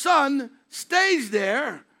the Son stays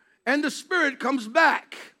there and the Spirit comes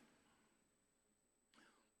back.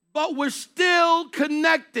 But we're still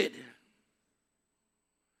connected.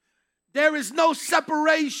 There is no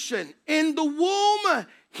separation. In the womb,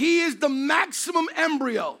 he is the maximum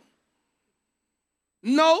embryo.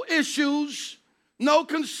 No issues, no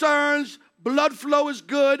concerns. Blood flow is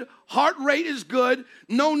good. Heart rate is good.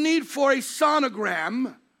 No need for a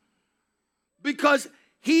sonogram, because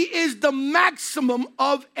he is the maximum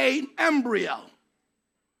of an embryo.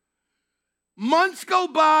 Months go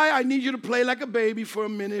by. I need you to play like a baby for a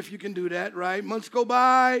minute if you can do that, right? Months go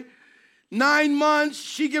by. 9 months,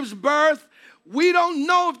 she gives birth. We don't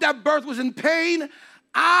know if that birth was in pain.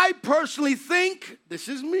 I personally think, this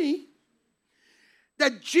is me,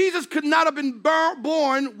 that Jesus could not have been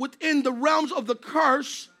born within the realms of the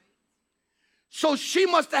curse. So she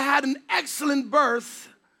must have had an excellent birth,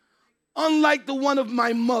 unlike the one of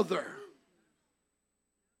my mother,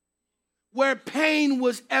 where pain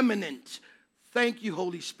was imminent. Thank you,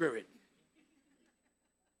 Holy Spirit.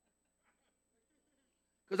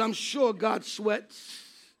 Because I'm sure God sweats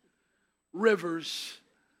rivers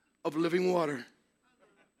of living water.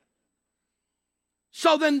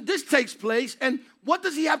 So then this takes place, and what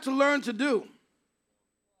does he have to learn to do?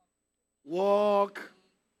 Walk,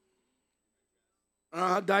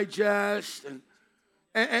 digest,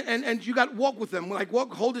 and you got to walk with them. Like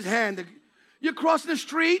walk, hold his hand. You're crossing the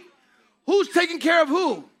street. Who's taking care of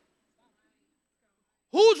who?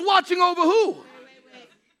 Who's watching over who?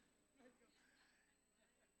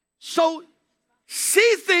 So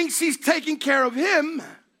she thinks she's taking care of him.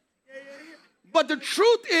 But the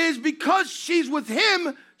truth is, because she's with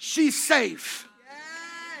him, she's safe.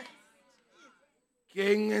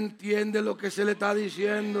 ¿Quién entiende lo que se le está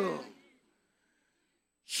diciendo?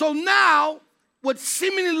 So now, what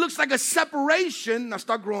seemingly looks like a separation, now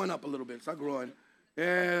start growing up a little bit. Start growing.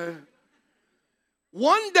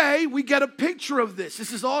 One day, we get a picture of this.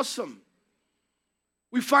 This is awesome.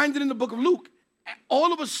 We find it in the book of Luke.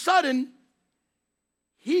 All of a sudden,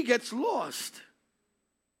 he gets lost,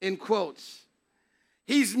 in quotes.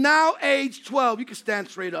 He's now age 12. You can stand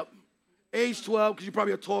straight up. Age 12, because you're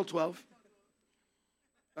probably a tall 12.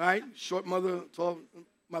 All right? Short mother, tall.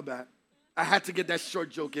 My bad. I had to get that short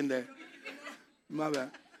joke in there. My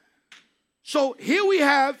bad. So here we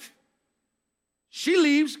have, she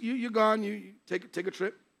leaves. You're gone. You take a trip.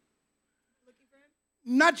 Looking for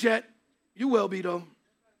him? Not yet. You will be, though.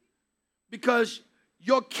 Because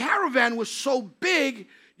your caravan was so big,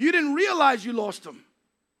 you didn't realize you lost them.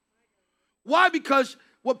 Why? Because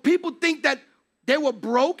what people think that they were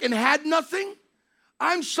broke and had nothing.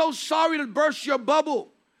 I'm so sorry to burst your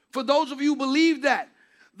bubble. For those of you who believe that.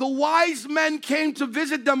 The wise men came to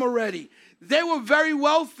visit them already. They were very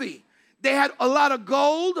wealthy. They had a lot of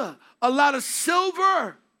gold, a lot of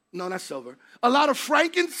silver. No, not silver. A lot of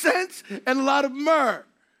frankincense and a lot of myrrh.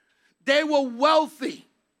 They were wealthy.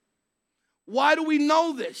 Why do we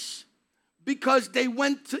know this? Because they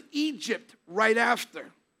went to Egypt right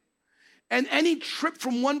after. And any trip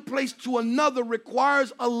from one place to another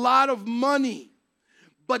requires a lot of money.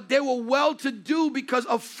 But they were well-to-do because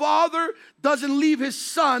a father doesn't leave his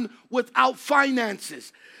son without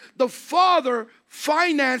finances. The father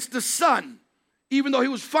financed the son, even though he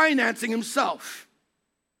was financing himself.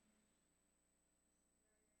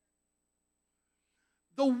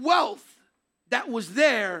 The wealth that was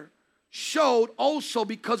there showed also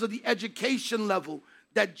because of the education level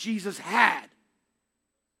that Jesus had.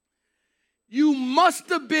 You must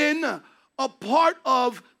have been a part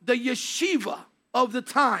of the yeshiva of the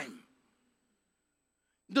time.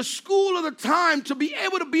 The school of the time. To be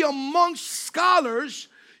able to be amongst scholars,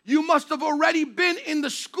 you must have already been in the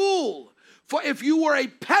school. For if you were a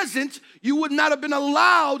peasant, you would not have been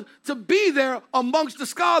allowed to be there amongst the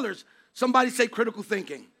scholars. Somebody say critical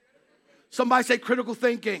thinking. Somebody say critical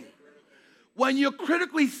thinking. When you're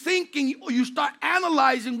critically thinking, you start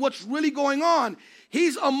analyzing what's really going on.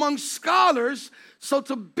 He's amongst scholars, so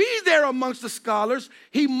to be there amongst the scholars,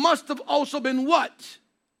 he must have also been what?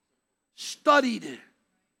 Studied.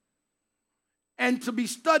 And to be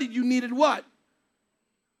studied, you needed what?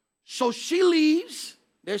 So she leaves.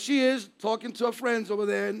 There she is, talking to her friends over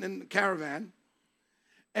there in the caravan.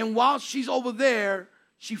 And while she's over there,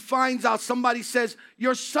 she finds out somebody says,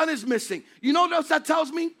 your son is missing. You know what else that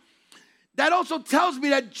tells me? That also tells me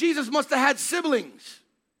that Jesus must have had siblings.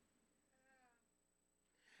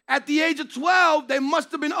 At the age of 12, there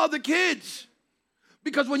must have been other kids.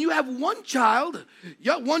 Because when you have one child,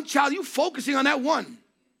 you're focusing on that one.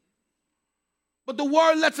 But the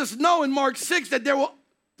word lets us know in Mark 6 that there were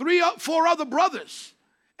 4 other brothers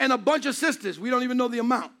and a bunch of sisters. We don't even know the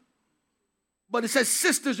amount. But it says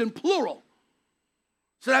sisters in plural.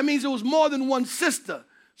 So that means it was more than one sister.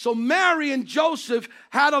 So Mary and Joseph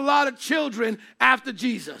had a lot of children after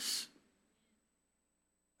Jesus.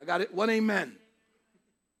 I got it? One amen.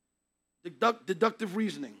 Deductive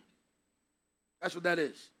reasoning. That's what that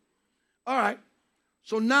is. All right.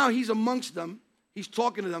 So now he's amongst them. He's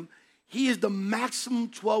talking to them. He is the maximum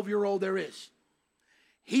 12-year-old there is.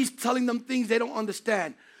 He's telling them things they don't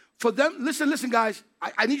understand. For them, listen, guys.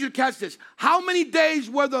 I need you to catch this. How many days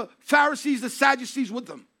were the Pharisees, the Sadducees with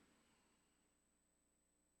them?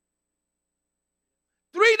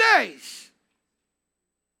 3 days.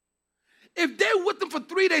 If they're with them for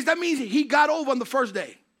 3 days, that means he got over on the first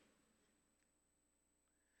day.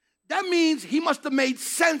 That means he must have made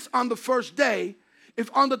sense on the first day if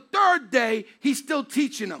on the third day he's still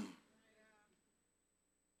teaching them.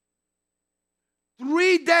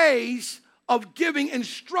 3 days of giving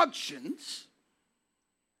instructions.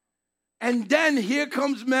 And then here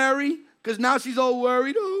comes Mary, because now she's all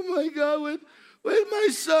worried. Oh my God, where's my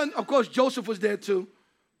son? Of course, Joseph was there too.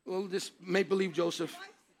 Well, just make believe Joseph. Do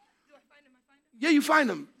I find him? Yeah, you find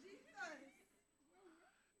him.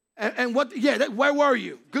 And what? Yeah, where were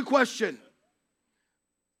you? Good question.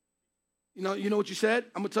 You know what you said?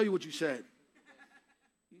 I'm gonna tell you what you said.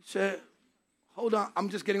 You said, "Hold on, I'm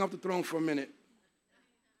just getting off the throne for a minute."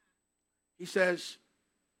 He says,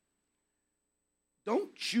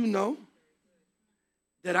 "Don't you know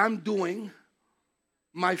that I'm doing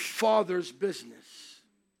my Father's business?"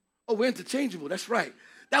 Oh, we're interchangeable. That's right.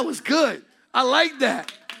 That was good. I like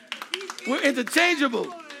that. We're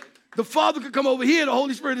interchangeable. The Father could come over here. The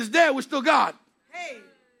Holy Spirit is there. We're still God. Hey.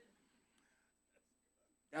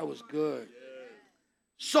 That was good.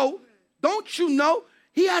 So Don't you know?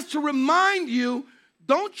 He has to remind you,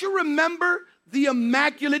 don't you remember the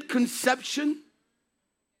Immaculate Conception?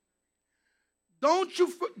 Don't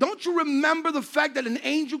you remember the fact that an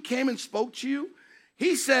angel came and spoke to you?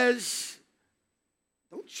 He says,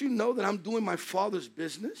 don't you know that I'm doing my Father's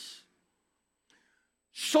business?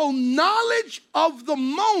 So knowledge of the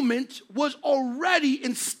moment was already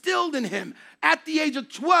instilled in him. At the age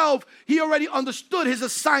of 12, he already understood his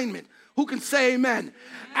assignment. Who can say amen?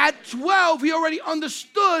 At 12, he already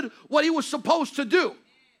understood what he was supposed to do.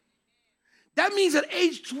 That means at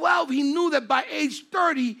age 12, he knew that by age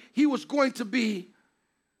 30, he was going to be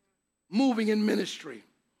moving in ministry.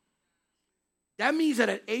 That means that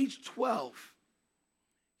at age 12,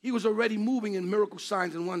 he was already moving in miracle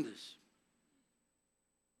signs and wonders.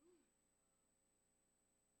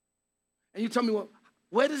 And you tell me, well,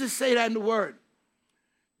 where does it say that in the Word?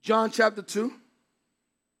 John chapter 2.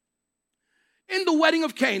 In the wedding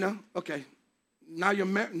of Cana, okay, now you're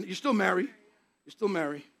still married. You're still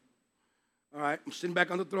married. All right, I'm sitting back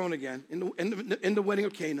on the throne again. In the wedding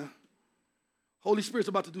of Cana, Holy Spirit's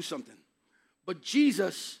about to do something. But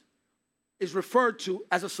Jesus is referred to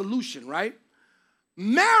as a solution, right?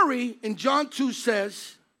 Mary in John 2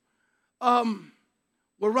 says,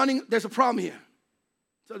 we're running, there's a problem here.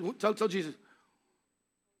 Tell Jesus.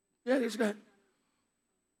 Yeah, just go ahead.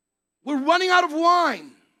 We're running out of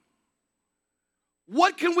wine.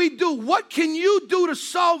 What can we do? What can you do to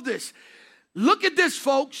solve this? Look at this,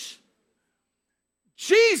 folks.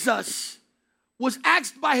 Jesus was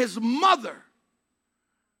asked by his mother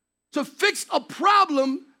to fix a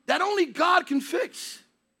problem that only God can fix.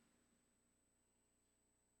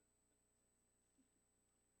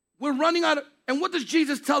 We're running out of, and what does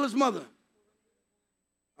Jesus tell his mother?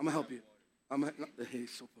 I'm going to help you.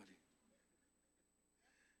 He's so funny.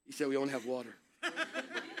 He said we only have water.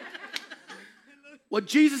 What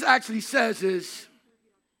Jesus actually says is,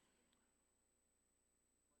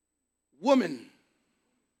 woman,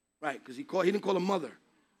 right, because he didn't call her mother.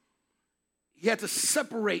 He had to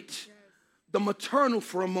separate the maternal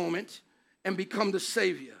for a moment and become the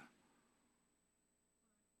Savior.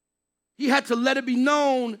 He had to let it be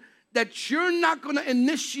known that you're not going to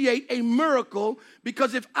initiate a miracle,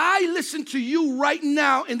 because if I listen to you right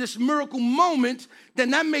now in this miracle moment,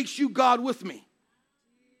 then that makes you God with me.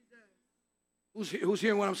 Who's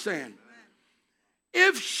hearing what I'm saying?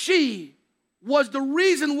 If she was the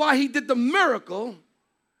reason why he did the miracle,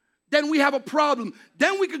 then we have a problem.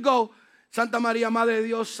 Then we could go, Santa María, Madre de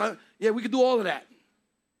Dios. Yeah, we could do all of that.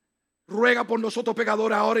 Ruega por nosotros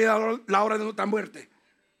pecadores ahora y la hora de nuestra muerte.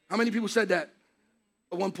 How many people said that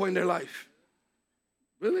at one point in their life?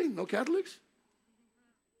 Really? No Catholics?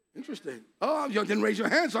 Interesting. Oh, you didn't raise your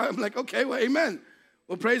hand, so I'm like, okay, well, amen.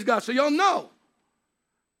 Well, praise God. So y'all know.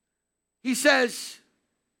 He says,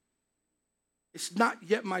 it's not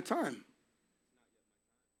yet my time.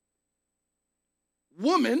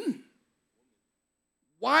 Woman,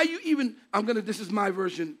 why are you even, this is my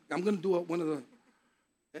version. I'm going to do one of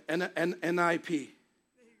the NIP.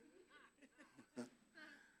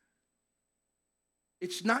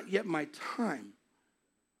 It's not yet my time.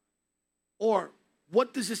 Or,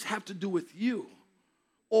 what does this have to do with you?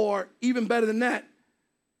 Or, even better than that,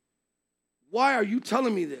 why are you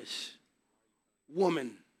telling me this,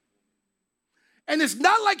 woman? And it's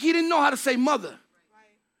not like he didn't know how to say mother.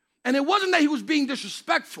 And it wasn't that he was being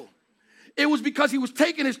disrespectful. It was because he was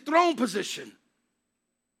taking his throne position.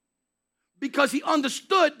 Because he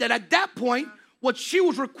understood that at that point, what she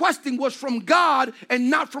was requesting was from God and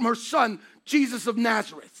not from her son, Jesus of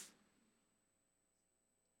Nazareth.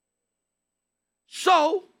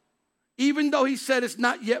 So, even though he said it's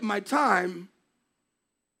not yet my time,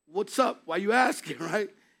 what's up? Why you asking, right?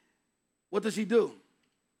 What does he do?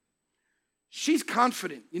 She's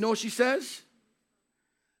confident. You know what she says?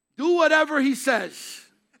 Do whatever he says.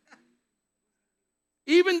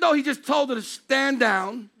 Even though he just told her to stand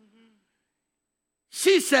down,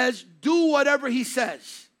 she says, do whatever he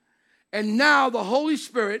says. And now the Holy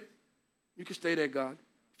Spirit, you can stay there, God,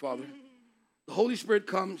 Father. The Holy Spirit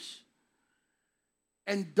comes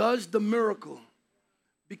and does the miracle.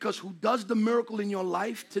 Because who does the miracle in your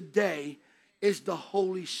life today is the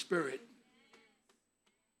Holy Spirit.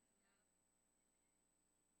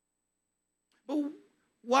 But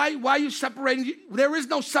why are you separating? There is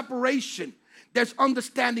no separation. There's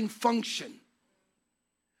understanding function.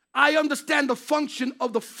 I understand the function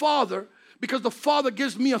of the Father because the Father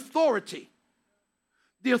gives me authority.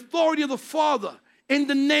 The authority of the Father in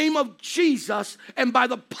the name of Jesus and by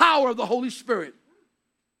the power of the Holy Spirit.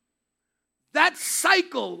 That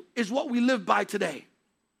cycle is what we live by today.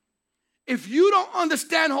 if you don't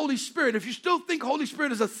understand Holy Spirit, if you still think Holy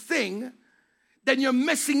Spirit is a thing, then you're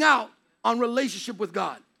missing out on relationship with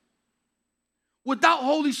God. Without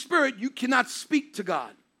Holy Spirit, you cannot speak to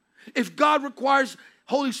God. If God requires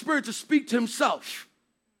Holy Spirit to speak to himself.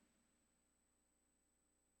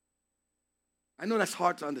 I know that's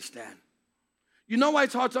hard to understand. You know why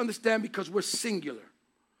it's hard to understand? Because we're singular.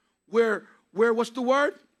 We're what's the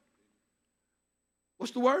word?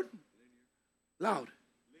 What's the word? Loud.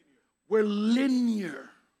 We're linear.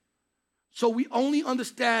 So we only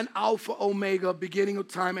understand Alpha, Omega, beginning of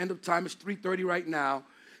time, end of time. It's 3:30 right now.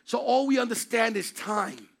 So all we understand is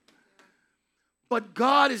time. But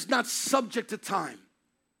God is not subject to time.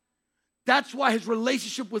 That's why his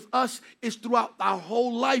relationship with us is throughout our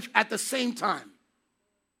whole life at the same time.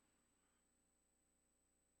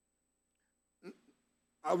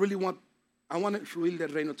 I want el fluir del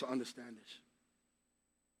reino to understand this.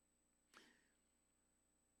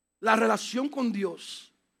 La relación con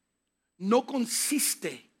Dios no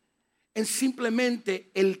consiste en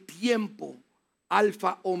simplemente el tiempo,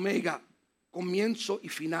 alfa, omega, comienzo y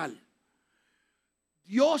final.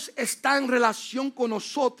 Dios está en relación con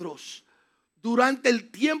nosotros durante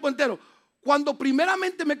el tiempo entero. Cuando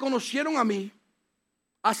primeramente me conocieron a mí,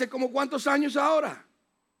 ¿hace como cuántos años ahora?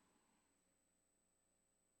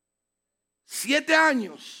 7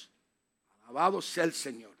 años. Alabado sea el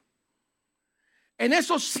Señor. En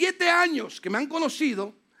esos 7 años que me han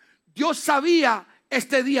conocido, Dios sabía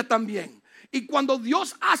este día también. Y cuando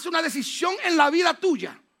Dios hace una decisión en la vida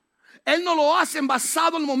tuya, Él no lo hace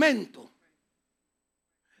basado en el momento.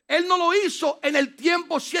 Él no lo hizo en el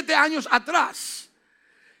tiempo 7 años atrás.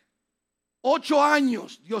 8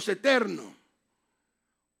 años, Dios eterno.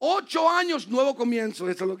 8 años, nuevo comienzo.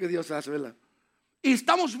 Eso es lo que Dios hace, ¿verdad? Y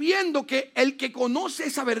estamos viendo que el que conoce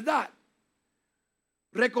esa verdad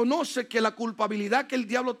reconoce que la culpabilidad que el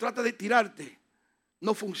diablo trata de tirarte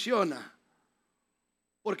no funciona.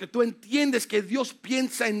 Porque tú entiendes que Dios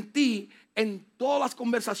piensa en ti en todas las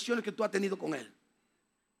conversaciones que tú has tenido con Él.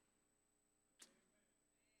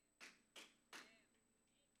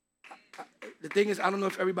 The thing is, I don't know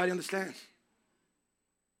if everybody understands.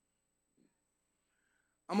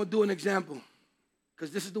 I'm going to do an example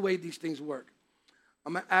because this is the way these things work.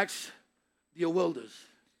 I'm going to ask the Wilders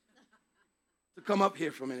to come up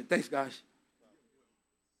here for a minute. Thanks, guys.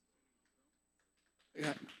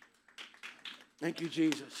 Yeah. Thank you,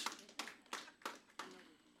 Jesus.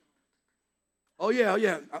 Oh,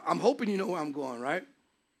 yeah. I'm hoping you know where I'm going, right?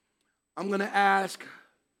 I'm going to ask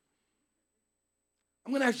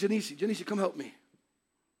Janice. Janice, come help me.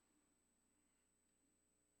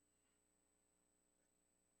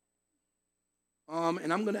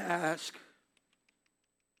 And I'm going to ask,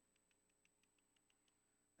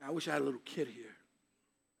 I wish I had a little kid here.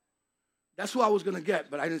 That's who I was going to get,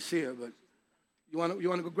 but I didn't see her. But you want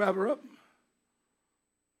to go grab her up?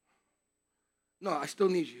 No, I still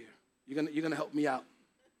need you here. You're gonna help me out.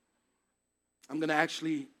 I'm going to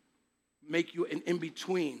actually make you an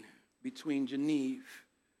in-between between Geneve.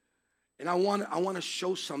 And I want to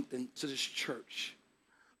show something to this church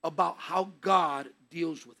about how God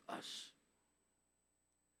deals with us.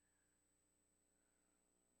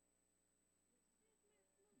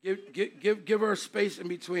 Give her a space in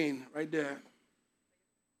between, right there.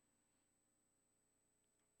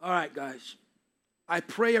 All right, guys. I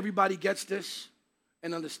pray everybody gets this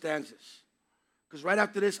and understands this. Because right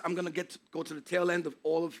after this, I'm going to go to the tail end of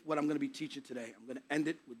all of what I'm going to be teaching today. I'm going to end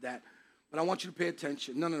it with that. But I want you to pay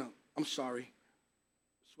attention. No. I'm sorry.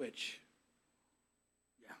 Switch.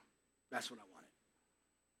 Yeah, that's what I wanted.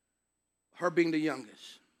 Her being the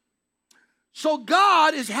youngest. So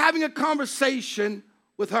God is having a conversation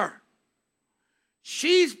with her.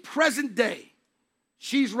 She's present day.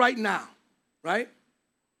 She's right now, right?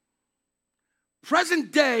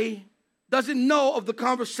 Present day doesn't know of the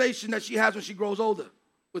conversation that she has when she grows older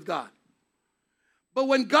with God. But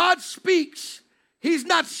when God speaks, he's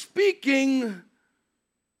not speaking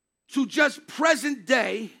to just present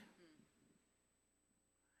day.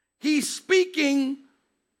 He's speaking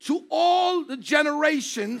to all the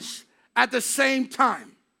generations at the same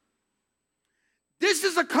time. This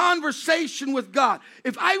is a conversation with God.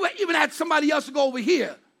 If I even had somebody else to go over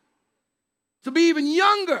here, to be even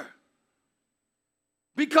younger,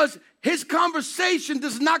 because his conversation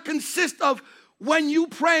does not consist of when you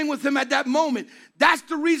praying with him at that moment. That's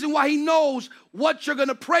the reason why he knows what you're going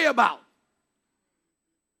to pray about.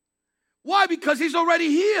 Why? Because he's already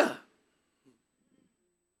here.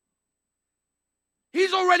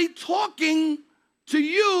 He's already talking to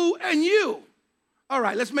you and you. All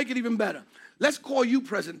right, let's make it even better. Let's call you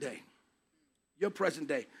present day. Your present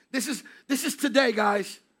day. This is today,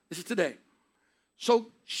 guys. This is today. So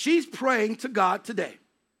she's praying to God today.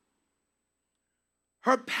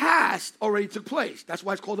 Her past already took place. That's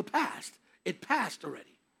why it's called a past. It passed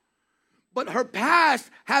already. But her past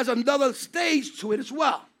has another stage to it as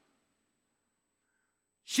well.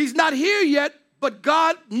 She's not here yet, but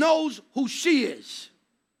God knows who she is.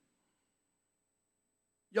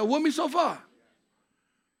 Y'all with me so far?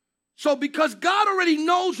 So because God already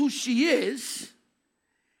knows who she is,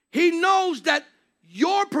 he knows that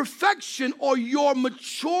your perfection or your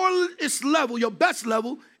maturest level, your best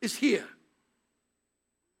level, is here.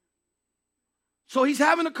 So he's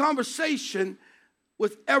having a conversation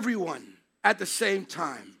with everyone at the same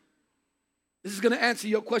time. This is going to answer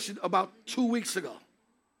your question about 2 weeks ago.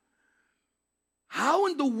 How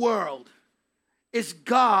in the world is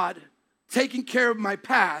God taking care of my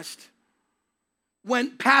past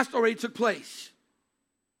when past already took place?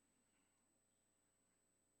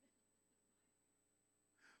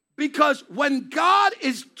 Because when God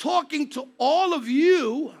is talking to all of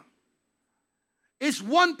you, it's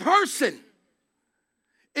one person.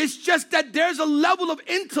 It's just that there's a level of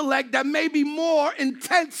intellect that may be more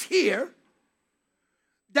intense here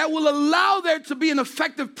that will allow there to be an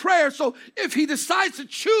effective prayer. So if he decides to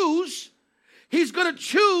choose, he's going to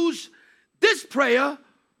choose this prayer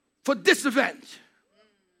for this event.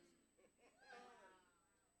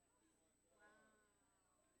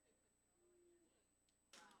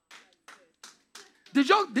 Did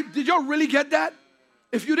y'all really get that?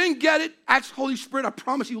 If you didn't get it, ask Holy Spirit. I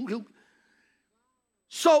promise you he'll.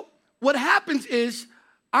 So what happens is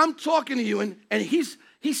I'm talking to you, and he's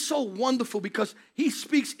so wonderful because he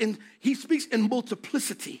speaks in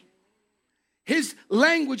multiplicity. His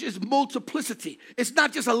language is multiplicity. It's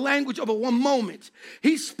not just a language of a one moment.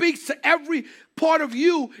 He speaks to every part of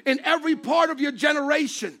you in every part of your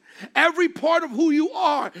generation, every part of who you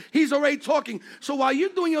are. He's already talking. So while you're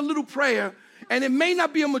doing your little prayer, and it may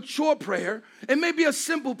not be a mature prayer, it may be a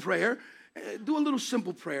simple prayer, do a little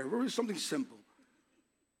simple prayer, really something simple.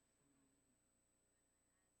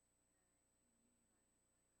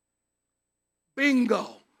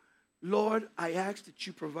 Bingo. Lord, I ask that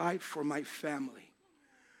you provide for my family.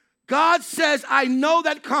 God says, I know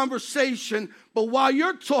that conversation, but while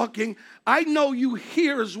you're talking, I know you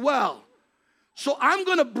hear as well. So I'm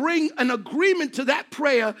going to bring an agreement to that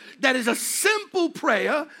prayer that is a simple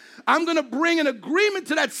prayer. I'm going to bring an agreement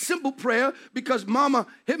to that simple prayer because Mama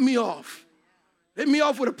hit me off. Hit me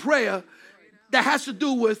off with a prayer that has to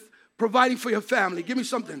do with providing for your family. Give me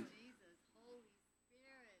something.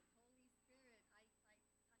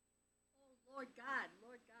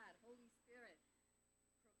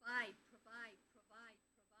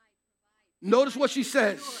 Notice what she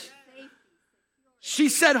says. She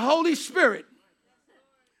said, Holy Spirit,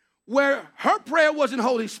 where her prayer wasn't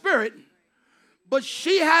Holy Spirit, but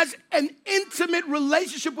she has an intimate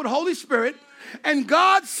relationship with Holy Spirit, and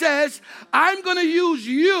God says, I'm going to use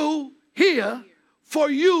you here for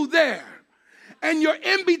you there. And your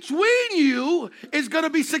in-between you is going to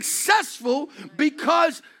be successful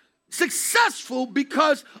because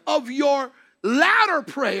of your latter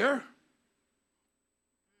prayer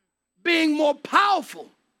being more powerful.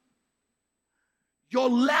 Your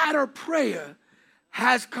latter prayer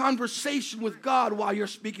has conversation with God while you're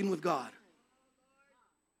speaking with God.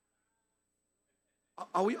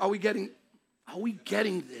 Are we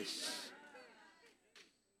getting this?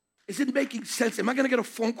 Is it making sense? Am I going to get a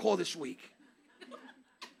phone call this week?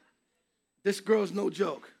 This girl's no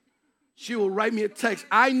joke. She will write me a text.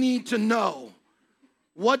 I need to know,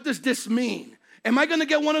 what does this mean? Am I going to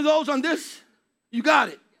get one of those on this? You got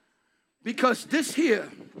it. Because this here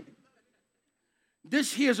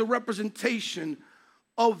is a representation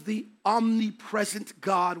of the omnipresent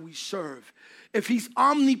God we serve. If he's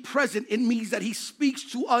omnipresent, it means that he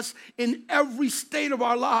speaks to us in every state of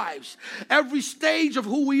our lives, every stage of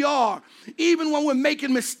who we are. Even when we're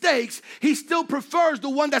making mistakes, he still prefers the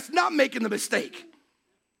one that's not making the mistake.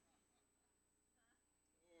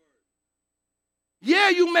 Yeah,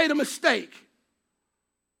 you made a mistake.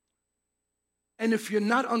 And if you're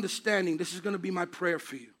not understanding, this is going to be my prayer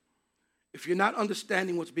for you. If you're not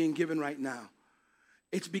understanding what's being given right now,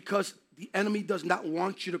 it's because the enemy does not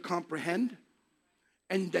want you to comprehend,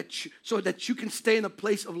 and so that you can stay in a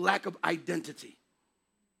place of lack of identity.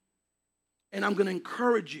 And I'm going to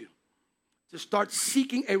encourage you to start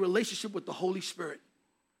seeking a relationship with the Holy Spirit.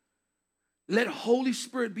 Let Holy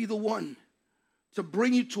Spirit be the one to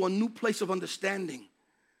bring you to a new place of understanding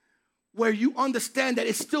where you understand that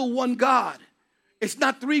it's still one God. It's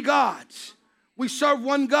not three gods. We serve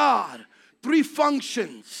one God, three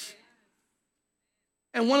functions.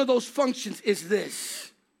 And one of those functions is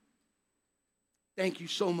this. Thank you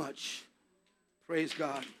so much. Praise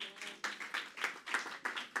God.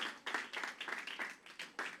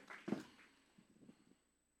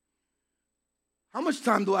 How much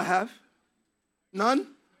time do I have? None?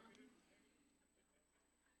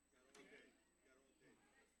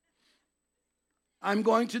 I'm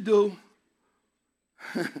going to do,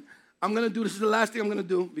 this is the last thing I'm going to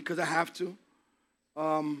do because I have to.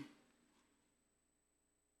 I'm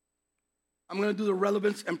going to do the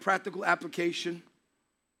relevance and practical application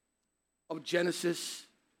of Genesis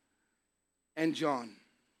and John.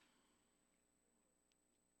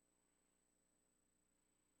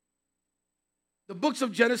 The books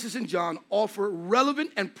of Genesis and John offer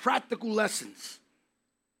relevant and practical lessons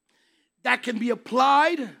that can be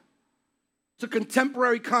applied to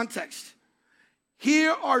contemporary context.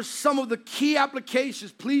 Here are some of the key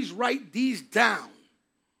applications. Please write these down.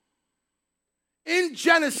 In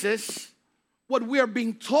Genesis, what we are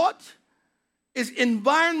being taught is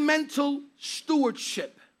environmental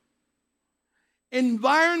stewardship.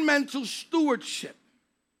 Environmental stewardship.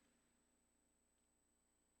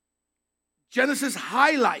 Genesis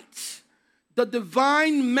highlights the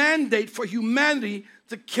divine mandate for humanity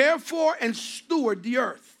to care for and steward the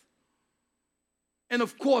earth. And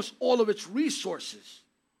of course, all of its resources.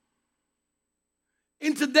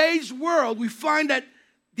 In today's world, we find that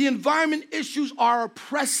the environment issues are a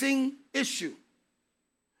pressing issue.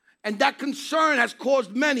 And that concern has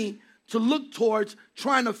caused many to look towards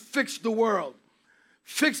trying to fix the world.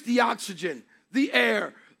 Fix the oxygen, the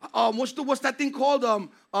air. What's that thing called?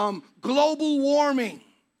 Global warming.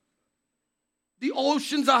 The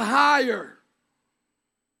oceans are higher.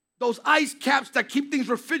 Those ice caps that keep things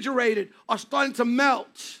refrigerated are starting to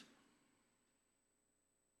melt.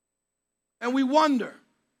 And we wonder,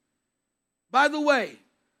 by the way,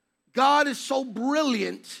 God is so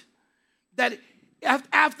brilliant that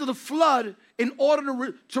after the flood, in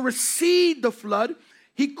order to recede the flood,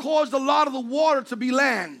 he caused a lot of the water to be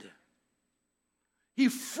land. He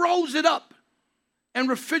froze it up and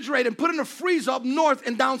refrigerated and put it in a freezer up north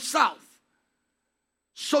and down south,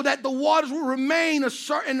 so that the waters will remain a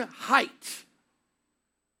certain height.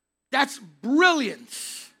 That's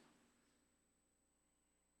brilliance.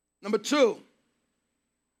 Number 2,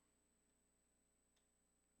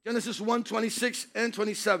 Genesis 1, 26 and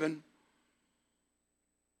 27.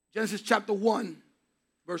 Genesis chapter 1,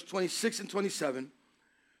 verse 26 and 27.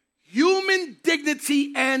 Human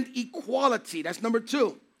dignity and equality. That's number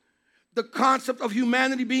 2. The concept of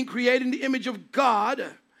humanity being created in the image of God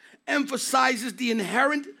emphasizes the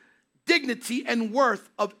inherent dignity and worth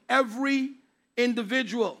of every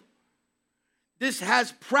individual. This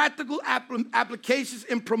has practical applications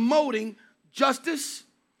in promoting justice,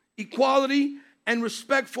 equality, and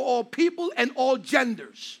respect for all people and all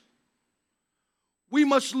genders. We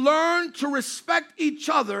must learn to respect each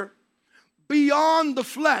other beyond the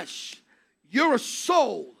flesh. You're a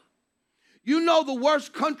soul. You know the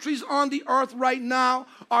worst countries on the earth right now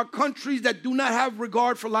are countries that do not have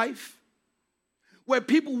regard for life, where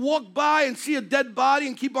people walk by and see a dead body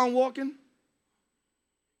and keep on walking.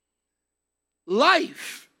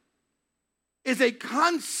 Life is a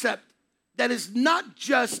concept that is not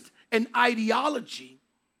just an ideology.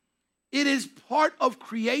 It is part of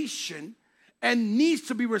creation and needs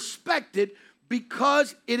to be respected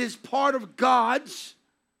because it is part of God's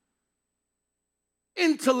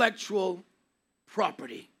intellectual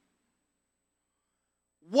property.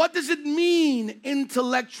 What does it mean,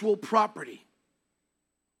 intellectual property?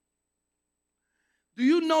 Do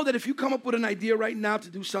you know that if you come up with an idea right now to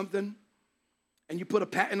do something and you put a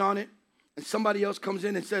patent on it and somebody else comes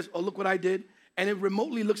in and says, oh, look what I did, and it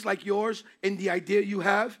remotely looks like yours in the idea you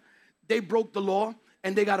have, they broke the law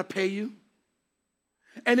and they got to pay you?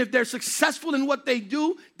 And if they're successful in what they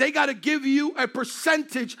do, they got to give you a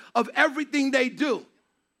percentage of everything they do.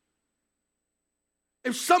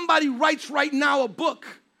 If somebody writes right now a book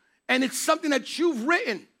and it's something that you've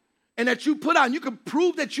written and that you put out, and you can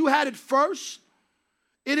prove that you had it first,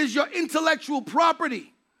 it is your intellectual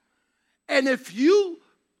property. And if you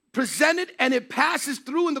present it and it passes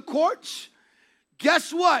through in the courts,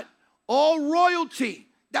 guess what? All royalty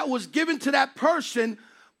that was given to that person,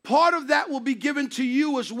 part of that will be given to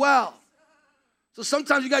you as well. So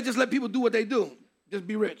sometimes you got to just let people do what they do. Just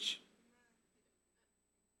be rich.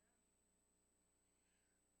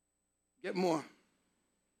 Get more.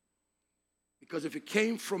 Because if it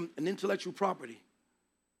came from an intellectual property,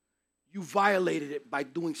 you violated it by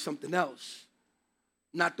doing something else,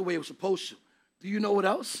 not the way it was supposed to. Do you know what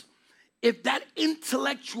else? If that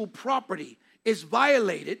intellectual property is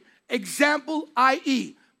violated, example,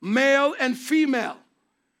 i.e., male and female,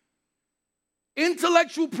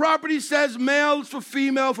 Intellectual property says male for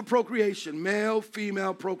female for procreation. Male,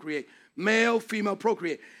 female, procreate. Male, female,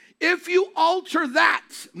 procreate. If you alter that,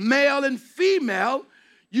 male and female,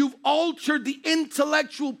 you've altered the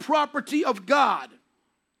intellectual property of God.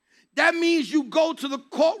 That means you go to the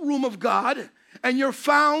courtroom of God and you're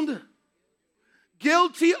found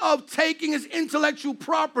guilty of taking his intellectual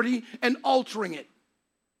property and altering it.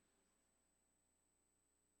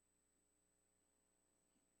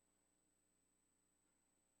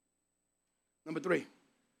 Number 3,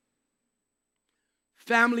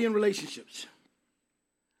 family and relationships.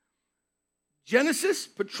 Genesis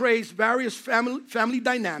portrays various family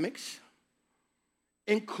dynamics,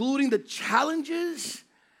 including the challenges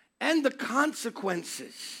and the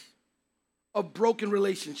consequences of broken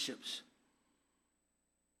relationships.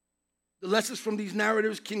 The lessons from these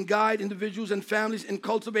narratives can guide individuals and families in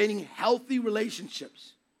cultivating healthy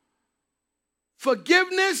relationships.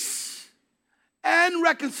 Forgiveness and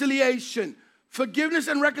reconciliation. Forgiveness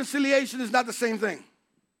and reconciliation is not the same thing.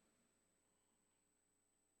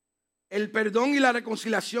 El perdón y la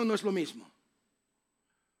reconciliación no es lo mismo.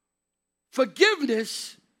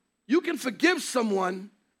 Forgiveness, you can forgive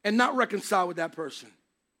someone and not reconcile with that person.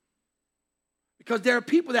 Because there are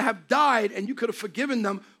people that have died and you could have forgiven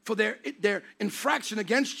them for their infraction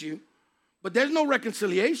against you, but there's no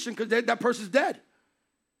reconciliation because that person's dead.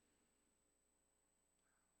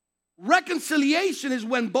 Reconciliation is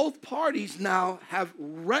when both parties now have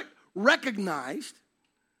recognized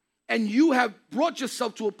and you have brought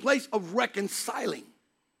yourself to a place of reconciling.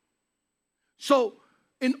 So,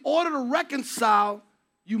 in order to reconcile,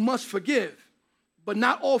 you must forgive. But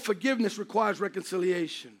not all forgiveness requires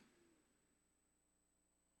reconciliation.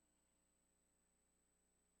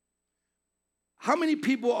 How many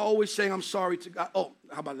people are always saying, I'm sorry to God? Oh,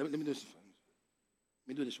 how about, let me do this. Let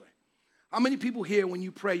me do it this way. How many people here, when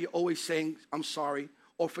you pray, you're always saying, I'm sorry,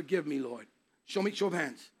 or forgive me, Lord? Show of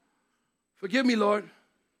hands. Forgive me, Lord.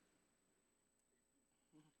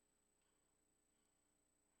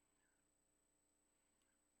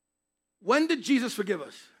 When did Jesus forgive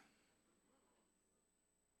us?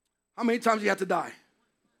 How many times did he have to die?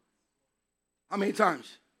 How many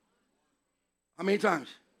times? How many times?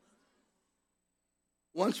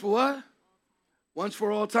 Once for what? Once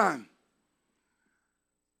for all time.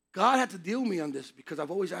 God had to deal with me on this because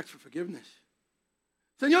I've always asked for forgiveness.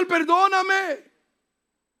 Señor, perdóname.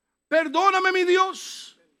 Perdóname, mi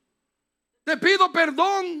Dios. Te pido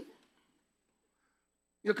perdón. You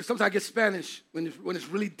know, because sometimes I get Spanish when it's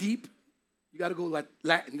really deep. You got to go like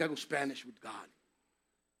Latin. You got to go Spanish with God.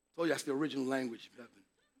 I told you that's the original language.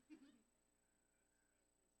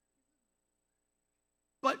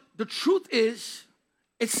 But the truth is,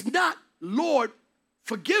 it's not, Lord,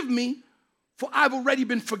 forgive me, for I've already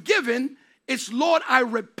been forgiven. It's, Lord, I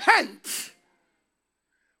repent.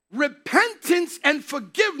 Repentance and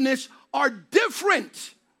forgiveness are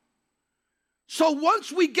different. So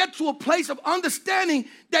once we get to a place of understanding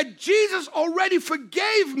that Jesus already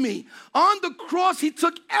forgave me, on the cross he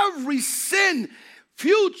took every sin,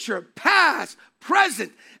 future, past,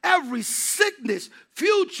 present, every sickness,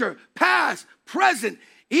 future, past, present,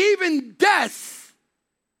 even death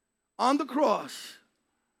on the cross,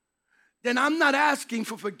 then I'm not asking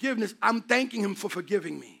for forgiveness. I'm thanking him for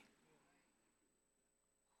forgiving me.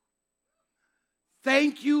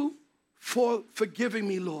 Thank you for forgiving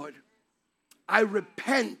me, Lord. I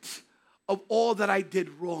repent of all that I did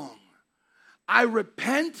wrong. I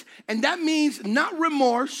repent, and that means not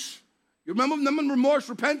remorse. You remember remorse,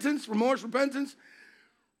 repentance? Remorse, repentance?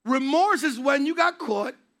 Remorse is when you got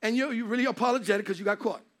caught and you're really apologetic because you got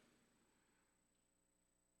caught.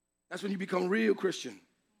 That's when you become real Christian.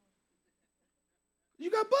 You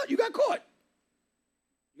got caught. You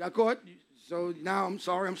got caught. So now I'm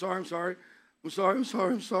sorry.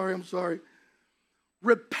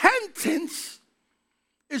 Repentance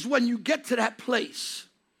is when you get to that place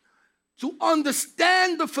to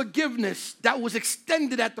understand the forgiveness that was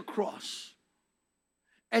extended at the cross.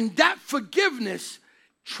 And that forgiveness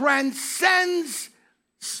transcends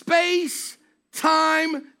space,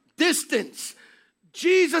 time, distance.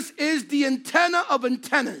 Jesus is the antenna of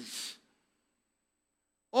antennas.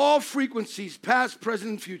 All frequencies, past,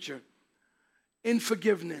 present, and future, in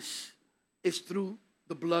forgiveness is through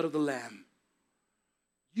the blood of the Lamb.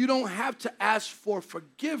 You don't have to ask for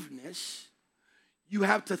forgiveness. You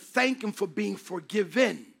have to thank him for being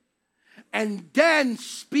forgiven. And then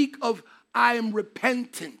speak of, I am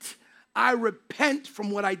repentant. I repent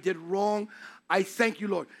from what I did wrong. I thank you,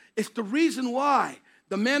 Lord. It's the reason why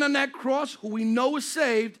the man on that cross, who we know is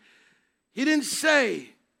saved, he didn't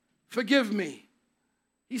say, forgive me.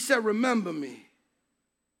 He said, remember me.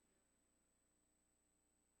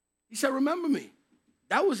 He said, remember me.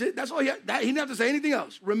 That was it. That's all he had. He didn't have to say anything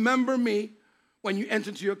else. Remember me when you enter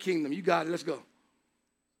into your kingdom. You got it. Let's go.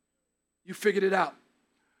 You figured it out.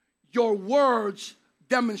 Your words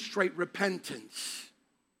demonstrate repentance.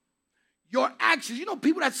 Your actions, you know,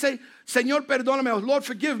 people that say, Señor, perdóname, or Lord,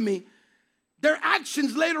 forgive me, their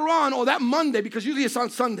actions later on, or that Monday, because usually it's on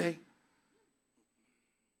Sunday.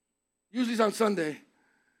 Usually it's on Sunday.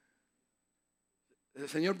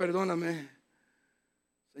 Señor, perdóname.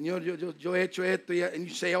 Señor, yo he hecho esto, and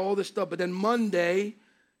you say all this stuff, but then Monday,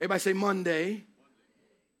 everybody say Monday.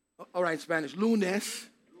 All right, in Spanish, lunes.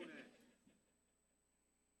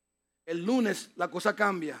 El lunes la cosa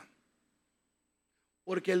cambia.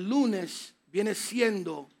 Porque el lunes viene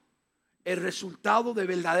siendo el resultado de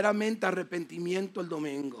verdaderamente arrepentimiento el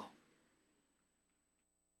domingo.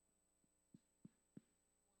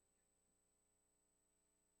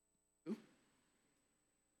 You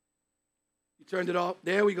turned it off.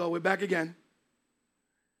 There we go. We're back again.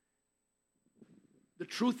 The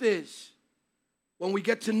truth is, when we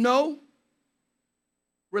get to know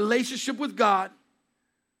relationship with God,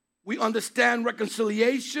 we understand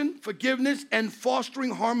reconciliation, forgiveness, and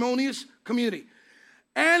fostering harmonious community.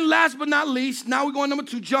 And last but not least, now we're going number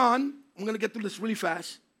 2, John. I'm going to get through this really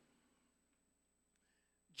fast.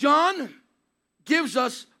 John gives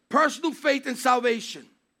us personal faith and salvation.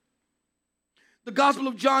 The Gospel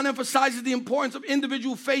of John emphasizes the importance of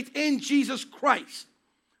individual faith in Jesus Christ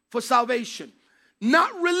for salvation.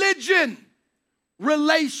 Not religion,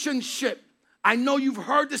 relationship. I know you've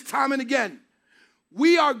heard this time and again.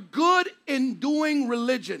 We are good in doing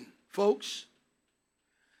religion, folks.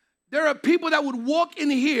 There are people that would walk in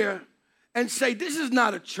here and say, this is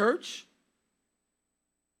not a church.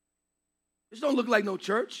 This don't look like no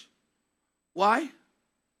church. Why?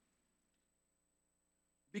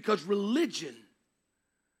 Because religion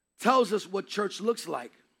tells us what church looks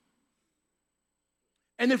like.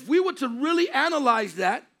 And if we were to really analyze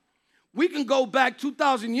that, we can go back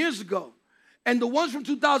 2,000 years ago. And the ones from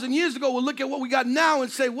 2,000 years ago will look at what we got now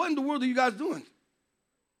and say, what in the world are you guys doing?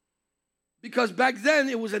 Because back then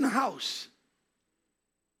it was in a house.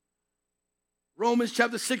 Romans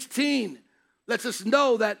chapter 16 lets us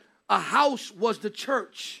know that a house was the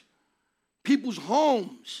church. People's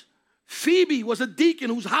homes. Phoebe was a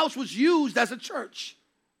deacon whose house was used as a church.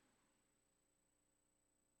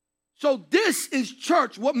 So this is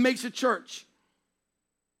church. What makes a church?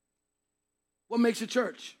 What makes a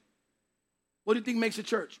church? What do you think makes a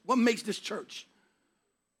church? What makes this church?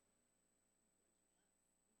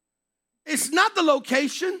 It's not the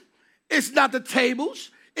location. It's not the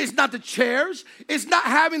tables. It's not the chairs. It's not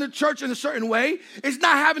having the church in a certain way. It's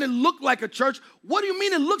not having it look like a church. What do you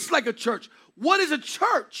mean it looks like a church? What is a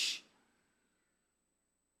church?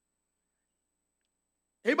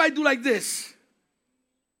 Everybody do like this.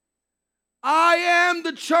 I am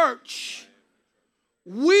the church.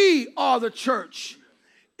 We are the church.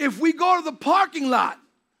 If we go to the parking lot,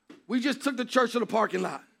 we just took the church to the parking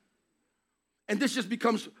lot. And this just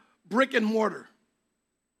becomes brick and mortar.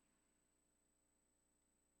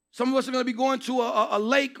 Some of us are going to be going to a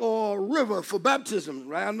lake or a river for baptism,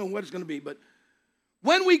 right? I don't know what it's going to be. But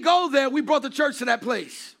when we go there, we brought the church to that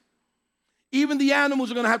place. Even the animals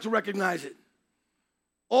are going to have to recognize it.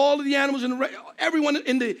 All of the animals, everyone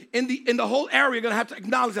in the whole area are going to have to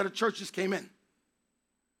acknowledge that a church just came in.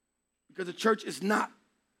 Because the church is not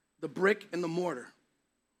the brick and the mortar.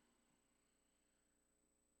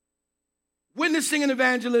 Witnessing and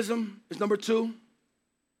evangelism is number 2.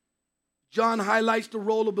 John highlights the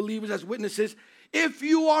role of believers as witnesses. If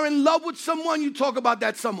you are in love with someone, you talk about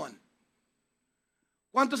that someone.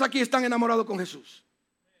 ¿Cuántos aquí están enamorados con Jesús?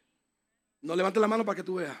 No levante la mano para que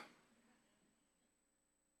tú veas.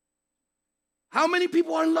 How many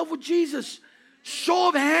people are in love with Jesus? Show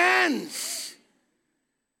of hands.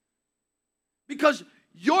 Because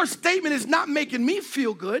your statement is not making me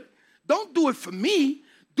feel good. Don't do it for me.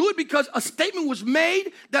 Do it because a statement was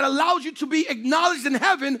made that allows you to be acknowledged in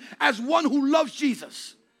heaven as one who loves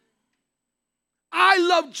Jesus. I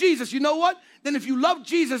love Jesus. You know what? Then if you love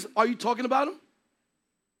Jesus, are you talking about him?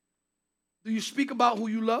 Do you speak about who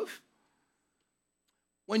you love?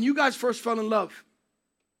 When you guys first fell in love,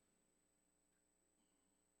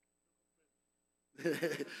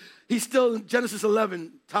 he's still in Genesis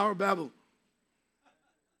 11, Tower of Babel.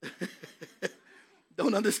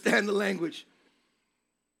 Don't understand the language.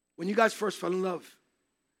 When you guys first fell in love,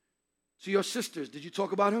 to your sisters, did you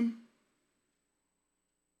talk about him?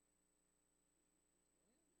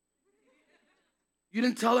 You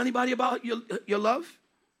didn't tell anybody about your love?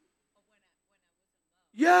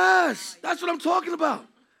 Yes, that's what I'm talking about.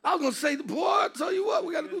 I was going to say, boy, I'll tell you what,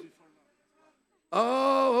 we got to do.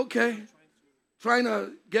 Oh, okay. Trying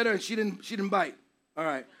to get her and she didn't bite. All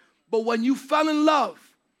right. But when you fell in love,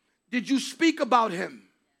 did you speak about him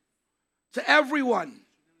to everyone?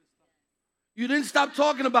 You didn't stop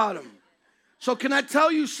talking about him. So can I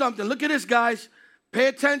tell you something? Look at this, guys. Pay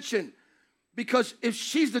attention. Because if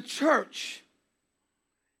she's the church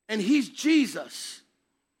and he's Jesus,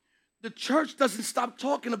 the church doesn't stop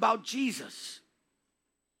talking about Jesus.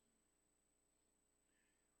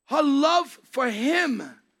 Her love for him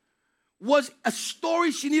was a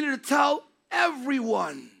story she needed to tell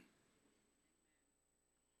everyone.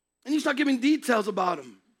 And you start giving details about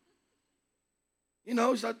him. You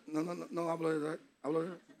know, he's like, no, hablo de that.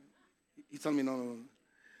 He's telling me no.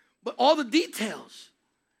 But all the details.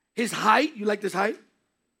 His height, you like this height?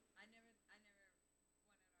 I never wanted a man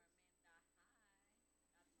that high,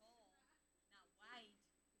 that tall, not white.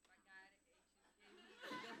 If I got it, it's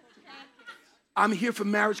the whole package. I'm here for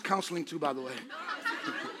marriage counseling too, by the way.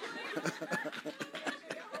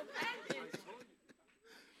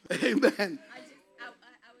 Amen. I was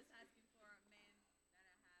asking for a man that I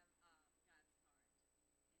have God's heart.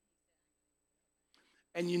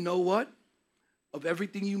 And you know what? Of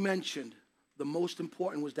everything you mentioned, the most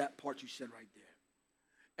important was that part you said right there.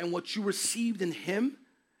 And what you received in him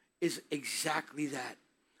is exactly that.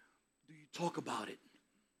 Do you talk about it?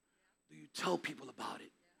 Do you tell people about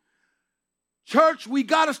it? Church, we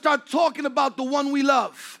got to start talking about the one we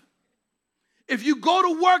love. If you go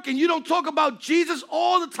to work and you don't talk about Jesus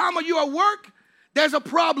all the time while you're at work, there's a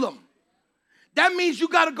problem. That means you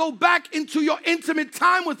got to go back into your intimate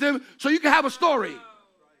time with him so you can have a story.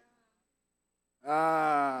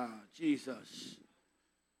 Jesus.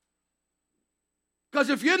 Because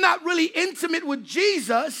if you're not really intimate with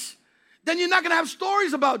Jesus, then you're not going to have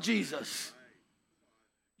stories about Jesus.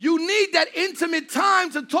 You need that intimate time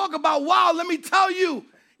to talk about, wow, let me tell you,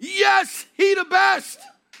 yes, he the best.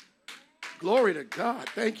 Glory to God.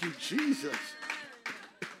 Thank you, Jesus.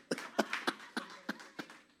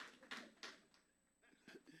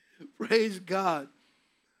 Praise God.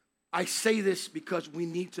 I say this because we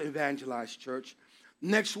need to evangelize, church.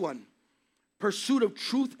 Next one, pursuit of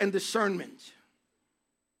truth and discernment.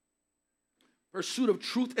 Pursuit of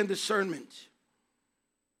truth and discernment.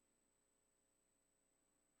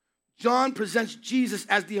 John presents Jesus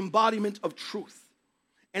as the embodiment of truth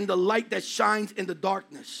and the light that shines in the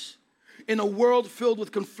darkness. In a world filled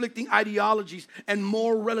with conflicting ideologies and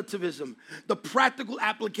moral relativism, the practical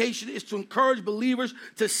application is to encourage believers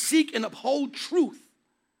to seek and uphold truth,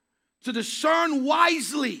 to discern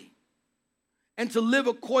wisely, and to live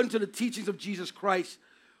according to the teachings of Jesus Christ.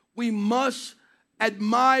 We must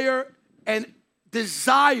admire and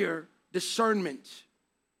desire discernment.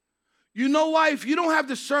 You know why? If you don't have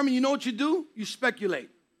discernment, you know what you do? You speculate.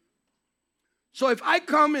 So if I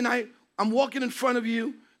come and I'm walking in front of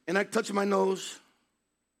you and I touch my nose,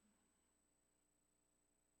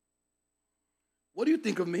 what do you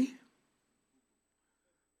think of me?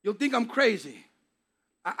 You'll think I'm crazy.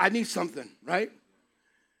 I need something, right?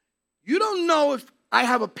 You don't know if I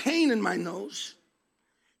have a pain in my nose.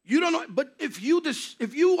 You don't know, but if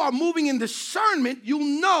you are moving in discernment,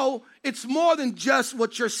 you'll know it's more than just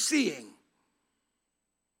what you're seeing.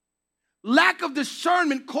 Lack of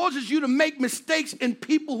discernment causes you to make mistakes in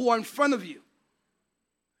people who are in front of you.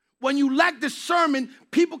 When you lack discernment,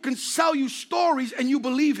 people can sell you stories and you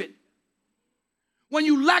believe it. When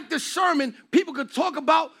you lack discernment, people can talk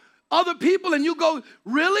about other people and you go,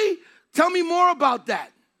 really? Tell me more about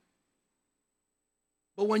that.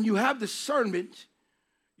 But when you have discernment,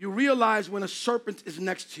 you realize when a serpent is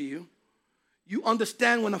next to you. You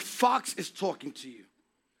understand when a fox is talking to you.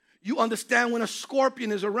 You understand when a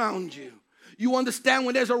scorpion is around you. You understand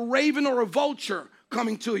when there's a raven or a vulture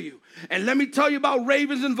coming to you. And let me tell you about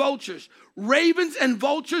ravens and vultures. Ravens and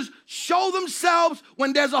vultures show themselves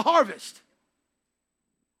when there's a harvest.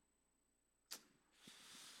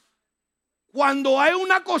 Cuando hay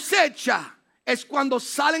una cosecha es cuando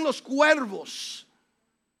salen los cuervos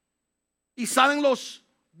y salen los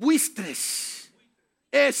buitres.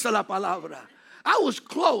 Esa es la palabra. I was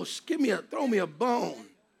close. Throw me a bone.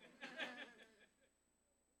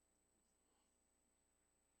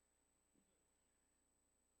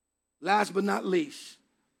 Last but not least,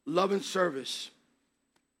 love and service.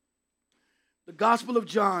 The Gospel of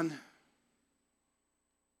John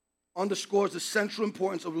underscores the central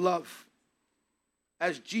importance of love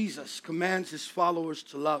as Jesus commands his followers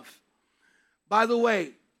to love. By the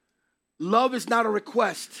way, love is not a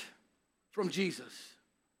request from Jesus.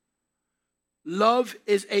 Love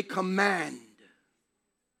is a command.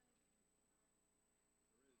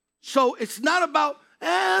 So it's not about,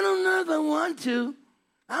 I don't know if I want to.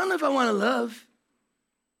 I don't know if I want to love.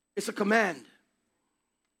 It's a command.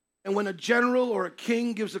 And when a general or a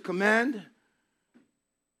king gives a command,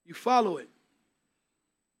 you follow it.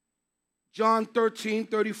 John 13,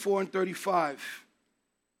 34 and 35.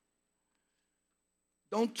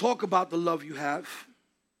 Don't talk about the love you have.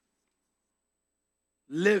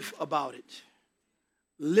 Live about it.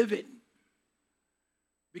 Live it.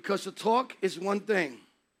 Because the talk is one thing.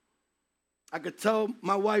 I could tell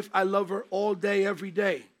my wife I love her all day, every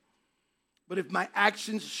day. But if my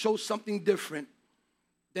actions show something different,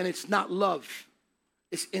 then it's not love,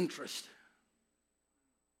 it's interest.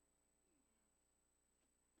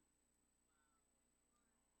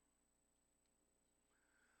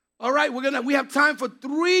 All right, we have time for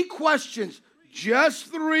 3 questions. Just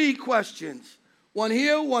 3 questions. One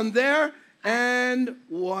here, one there, and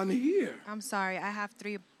one here. I'm sorry, I have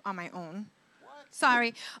 3 on my own.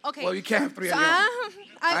 Sorry. Okay. Well, you can't have 3 on your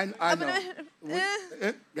own. I know. Go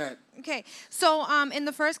ahead. Okay. So in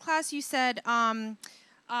the first class, you said some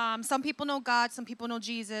people know God, some people know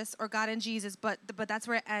Jesus, or God and Jesus, but that's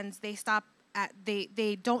where it ends. They stop at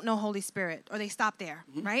they don't know Holy Spirit, or they stop there,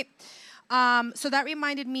 right? So that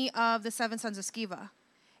reminded me of the 7 sons of Sceva.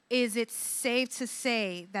 Is it safe to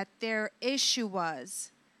say that their issue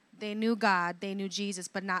was they knew God, they knew Jesus,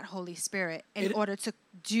 but not Holy Spirit in order to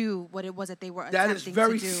do what it was that they were attempting to do?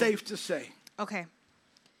 That is very safe to say. Okay.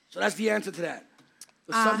 So that's the answer to that.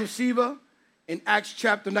 The sons of Sceva in Acts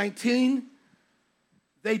chapter 19,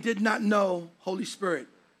 they did not know Holy Spirit.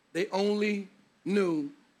 They only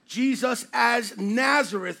knew Jesus as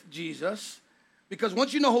Nazareth Jesus, because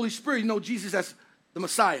once you know Holy Spirit, you know Jesus as the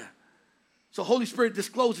Messiah. So Holy Spirit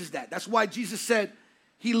discloses that. That's why Jesus said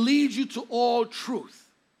he leads you to all truth.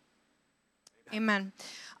 Amen.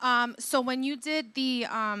 So when you did the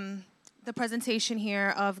presentation here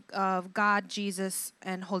of God, Jesus,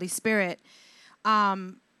 and Holy Spirit,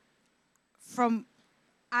 I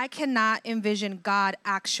cannot envision God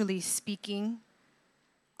actually speaking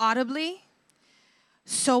audibly.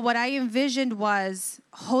 So what I envisioned was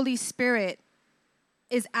Holy Spirit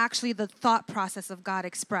is actually the thought process of God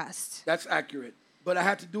expressed. That's accurate. But I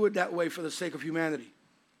had to do it that way for the sake of humanity.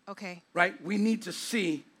 Okay. Right? We need to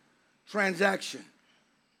see transaction.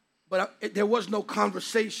 But there was no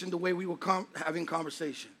conversation the way we were having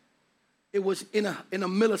conversation. It was in a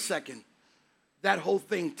millisecond. That whole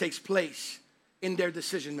thing takes place in their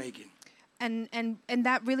decision making. And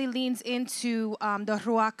that really leans into the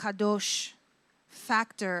Ruach Kadosh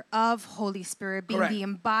factor of Holy Spirit being Correct. The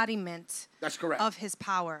embodiment. That's correct. Of his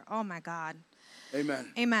power. Oh my God.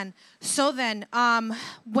 Amen. Amen. So then,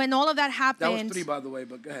 when all of that happened, That was 3, by the way,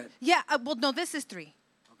 but go ahead. Yeah. Well, no, this is 3.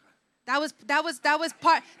 That was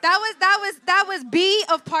B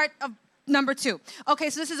of part of number 2. Okay,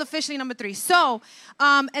 so this is officially number 3. So,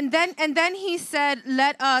 and then he said,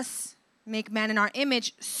 "Let us make man in our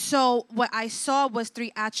image." So what I saw was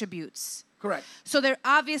 3 attributes. Correct. So there's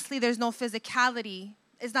no physicality.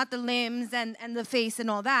 It's not the limbs and the face and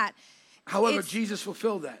all that. However, Jesus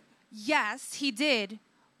fulfilled that. Yes, he did,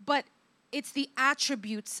 but it's the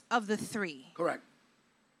attributes of the 3. Correct.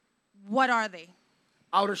 What are they?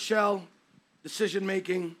 Outer shell, decision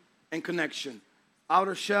making, and connection.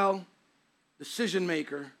 Outer shell, decision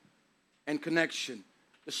maker, and connection.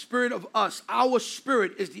 The spirit of us, our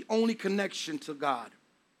spirit is the only connection to God.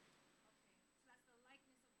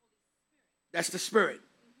 That's the spirit.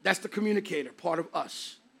 That's the communicator, part of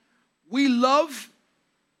us. We love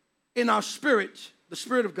in our spirit, the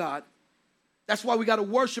Spirit of God. That's why we got to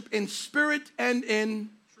worship in spirit and in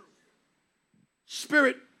truth.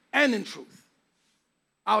 Spirit and in truth.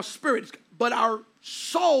 Our spirits, but our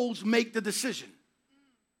souls make the decision.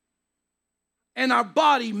 And our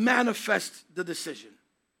body manifests the decision.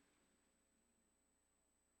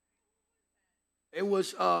 It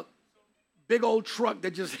was a big old truck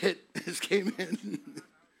that just came in.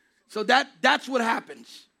 So that's what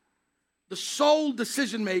happens. The soul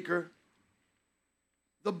decision maker,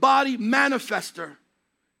 the body manifester,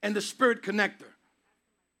 and the spirit connector.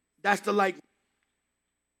 That's the likeness.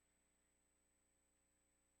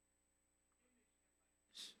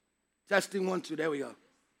 Testing 1, 2. There we go.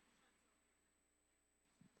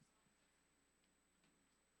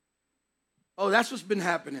 Oh, that's what's been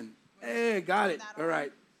happening. Hey, got it. All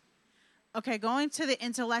right. Okay, going to the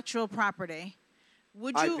intellectual property.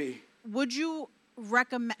 Would you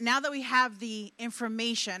recommend, now that we have the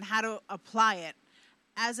information, how to apply it,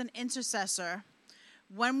 as an intercessor,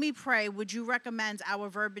 when we pray, would you recommend our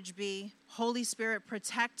verbiage be, Holy Spirit,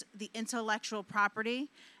 protect the intellectual property,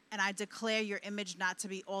 and I declare your image not to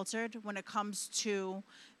be altered when it comes to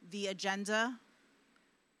the agenda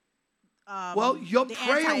Well, your the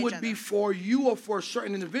prayer would anti-agenda. be for you or for a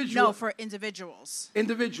certain individual. No, for individuals.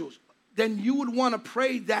 Individuals. Then you would want to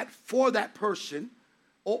pray that for that person,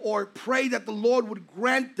 or pray that the Lord would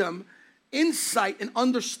grant them insight and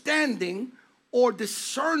understanding or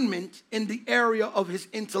discernment in the area of his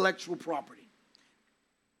intellectual property.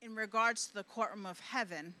 In regards to the courtroom of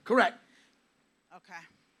heaven. Correct. Okay.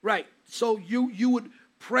 Right. So you would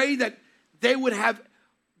pray that they would have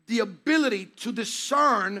the ability to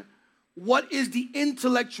discern what is the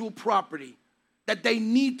intellectual property that they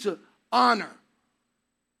need to honor.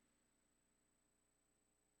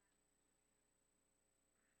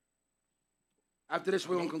 After this,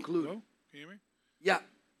 we're going to conclude. Hello? Can you hear me? Yeah.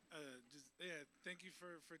 Thank you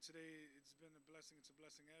for today. It's been a blessing. It's a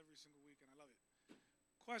blessing every single week, and I love it.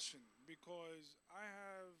 Question, because I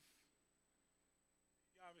have,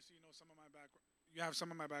 obviously you know some of my background. You have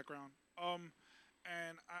some of my background.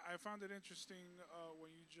 And I found it interesting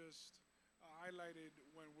when you just highlighted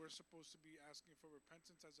when we're supposed to be asking for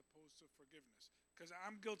repentance as opposed to forgiveness. Because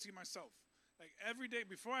I'm guilty myself. Like every day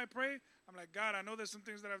before I pray, I'm like, God, I know there's some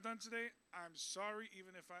things that I've done today. I'm sorry,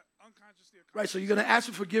 even if I unconsciously or consciously. Right, so you're going to ask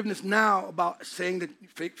for forgiveness now about saying that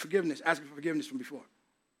forgiveness, asking for forgiveness from before.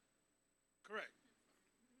 Correct.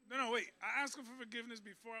 No, wait. I ask him for forgiveness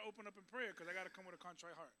before I open up in prayer because I got to come with a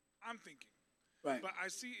contrite heart. I'm thinking. Right. But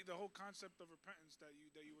I see the whole concept of repentance that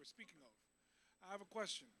you were speaking of. I have a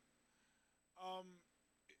question.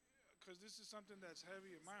 Because this is something that's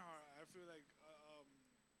heavy in my heart. I feel like,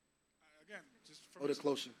 again, just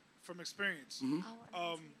from experience.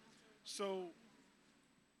 Mm-hmm. So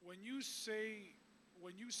when you say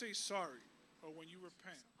sorry or when you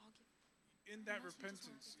repent, in that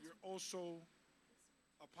repentance, you're also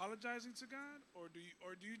apologizing to God, or do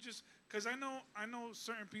you just, because I know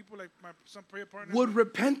certain people, like some prayer partners. Would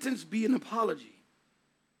repentance be an apology?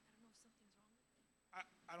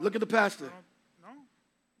 I don't, Look at the pastor. No.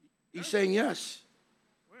 He's saying yes.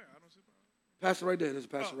 Where? I don't see. Pastor right there. There's a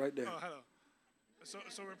pastor right there. Oh, hello.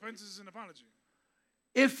 So repentance is an apology.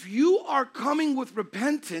 If you are coming with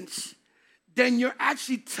repentance, then you're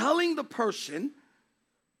actually telling the person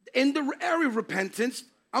in the area of repentance,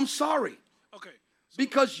 I'm sorry. Okay. So,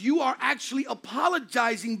 Because you are actually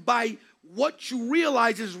apologizing by what you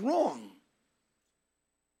realize is wrong.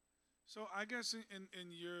 So I guess in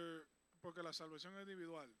your, porque la salvación es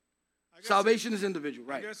individual. Salvation is individual,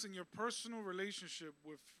 right? I guess in your personal relationship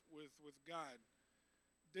with God,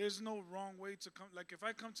 there's no wrong way to come. Like if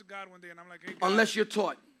I come to God one day and I'm like, hey God. Unless you're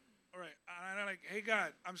taught. All right. And I'm like, hey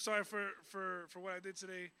God, I'm sorry for what I did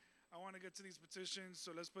today. I want to get to these petitions,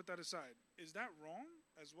 so let's put that aside. Is that wrong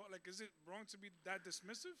as well? Like, is it wrong to be that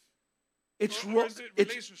dismissive? It's or wrong. is it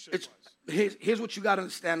relationship-wise? Here's what you got to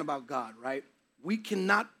understand about God, right? We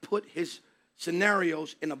cannot put his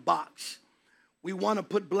scenarios in a box. We want to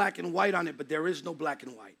put black and white on it, but there is no black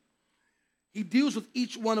and white. He deals with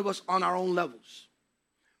each one of us on our own levels.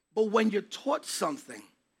 But when you're taught something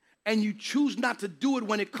and you choose not to do it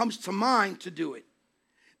when it comes to mind to do it,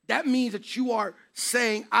 that means that you are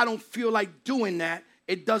saying, I don't feel like doing that.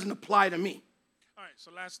 It doesn't apply to me. All right,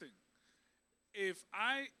 so last thing. If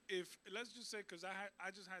let's just say, because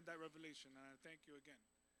I just had that revelation, and I thank you again.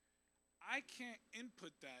 I can't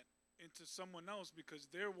input that into someone else because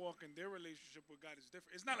their walk and their relationship with God is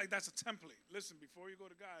different. It's not like that's a template. Listen, before you go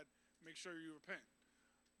to God, make sure you repent.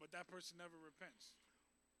 But that person never repents.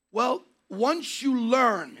 Well, once you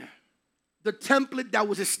learn the template that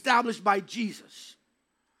was established by Jesus,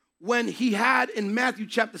 when he had in Matthew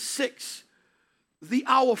chapter 6, the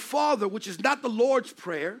Our Father, which is not the Lord's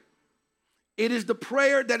Prayer, it is the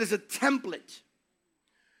prayer that is a template.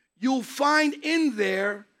 You'll find in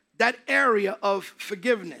there that area of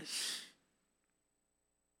forgiveness.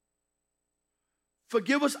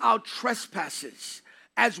 Forgive us our trespasses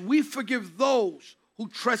as we forgive those who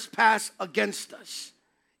trespass against us.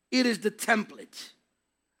 It is the template.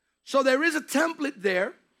 So there is a template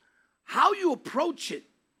there. How you approach it.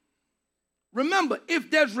 Remember,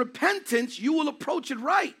 if there's repentance, you will approach it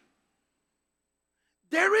right.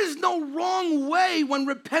 There is no wrong way when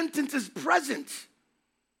repentance is present.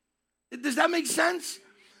 Does that make sense?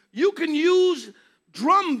 You can use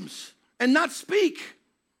drums and not speak.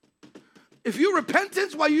 If you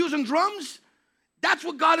repentance while using drums, that's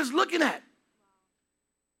what God is looking at.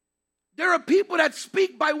 There are people that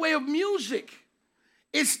speak by way of music.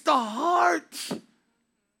 It's the heart.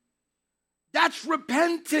 That's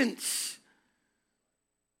repentance.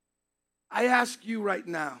 I ask you right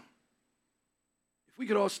now, if we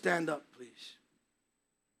could all stand up, please.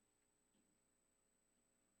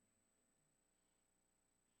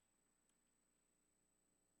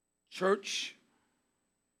 Church,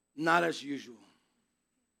 not as usual.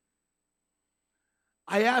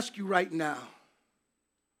 I ask you right now,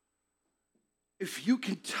 if you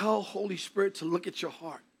can tell Holy Spirit to look at your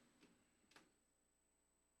heart.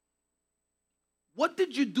 What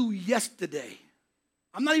did you do yesterday?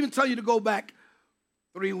 I'm not even telling you to go back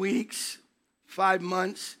 3 weeks, 5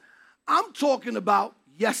 months. I'm talking about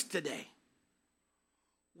yesterday.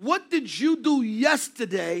 What did you do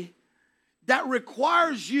yesterday that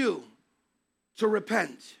requires you to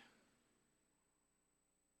repent?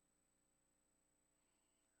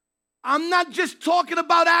 I'm not just talking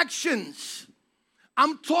about actions.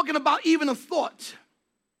 I'm talking about even a thought.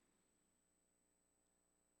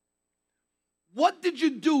 What did you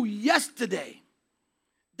do yesterday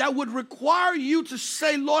that would require you to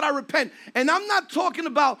say, Lord, I repent? And I'm not talking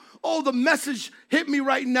about, oh, the message hit me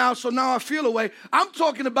right now, so now I feel a way. I'm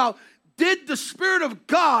talking about, did the Spirit of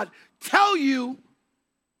God tell you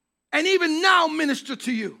and even now minister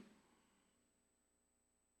to you?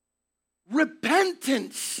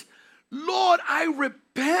 Repentance. Lord, I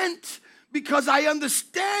repent because I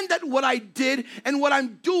understand that what I did and what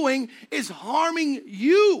I'm doing is harming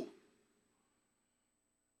you.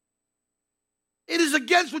 It is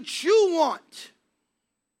against what you want.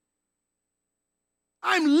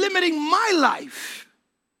 I'm limiting my life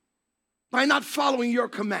by not following your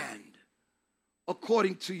command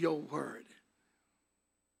according to your word.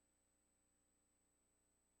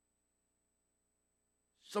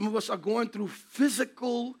 Some of us are going through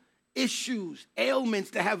physical issues,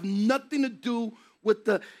 ailments that have nothing to do with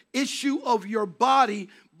the issue of your body,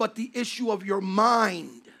 but the issue of your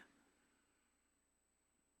mind.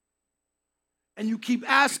 And you keep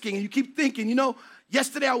asking and you keep thinking,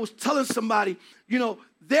 yesterday I was telling somebody,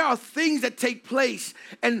 there are things that take place.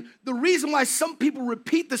 And the reason why some people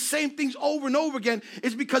repeat the same things over and over again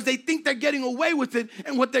is because they think they're getting away with it.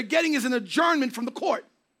 And what they're getting is an adjournment from the court.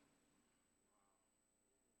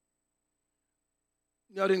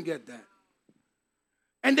 Y'all didn't get that.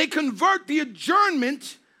 And they convert the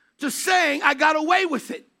adjournment to saying, I got away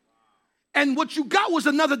with it. And what you got was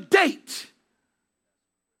another date.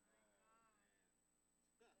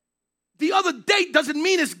 The other date doesn't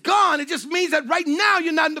mean it's gone. It just means that right now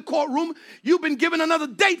you're not in the courtroom. You've been given another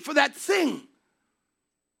date for that thing.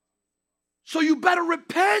 So you better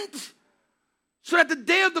repent so that the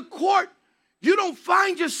day of the court, you don't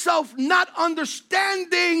find yourself not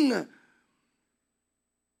understanding.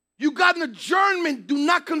 You got an adjournment. Do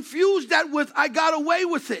not confuse that with, I got away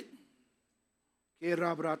with it. ¿Se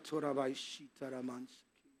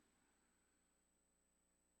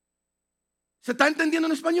está entendiendo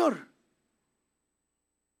en español?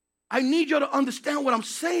 I need you to understand what I'm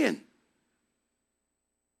saying.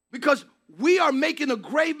 Because we are making a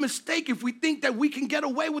grave mistake if we think that we can get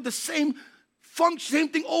away with the same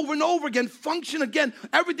thing over and over again, function again,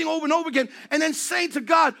 everything over and over again, and then saying to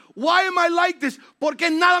God, why am I like this? ¿Por qué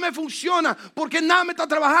nada me funciona? ¿Por qué nada me está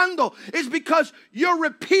trabajando? It's because you're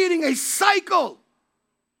repeating a cycle.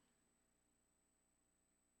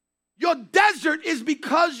 Your desert is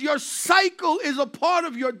because your cycle is a part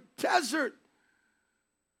of your desert.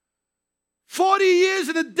 40 years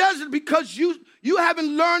in the desert because you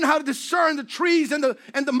haven't learned how to discern the trees and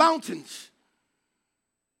the mountains.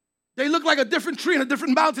 They look like a different tree and a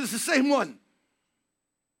different mountain. It's the same one.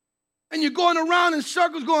 And you're going around in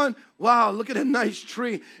circles going, wow, look at that nice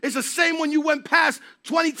tree. It's the same one you went past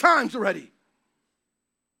 20 times already.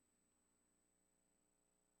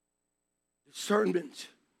 Discernment.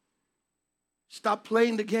 Stop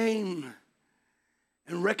playing the game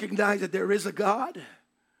and recognize that there is a God.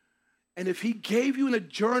 And if he gave you an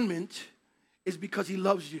adjournment, it's because he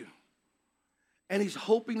loves you. And he's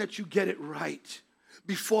hoping that you get it right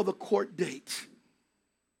before the court date.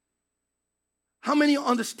 How many are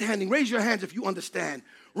understanding? Raise your hands if you understand.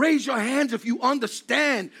 Raise your hands if you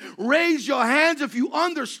understand. Raise your hands if you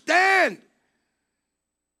understand.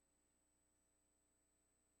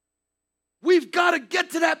 We've got to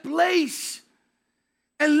get to that place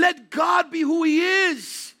and let God be who he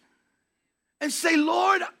is. And say,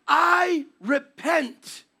 Lord, I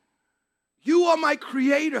repent. You are my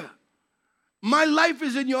creator. My life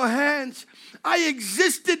is in your hands. I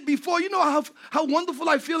existed before. You know how wonderful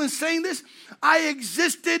I feel in saying this? I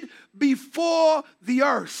existed before the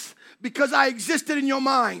earth because I existed in your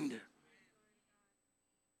mind.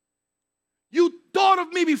 You thought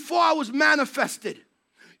of me before I was manifested.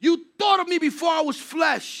 You thought of me before I was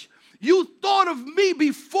flesh. You thought of me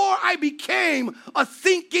before I became a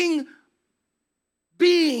thinking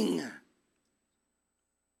being.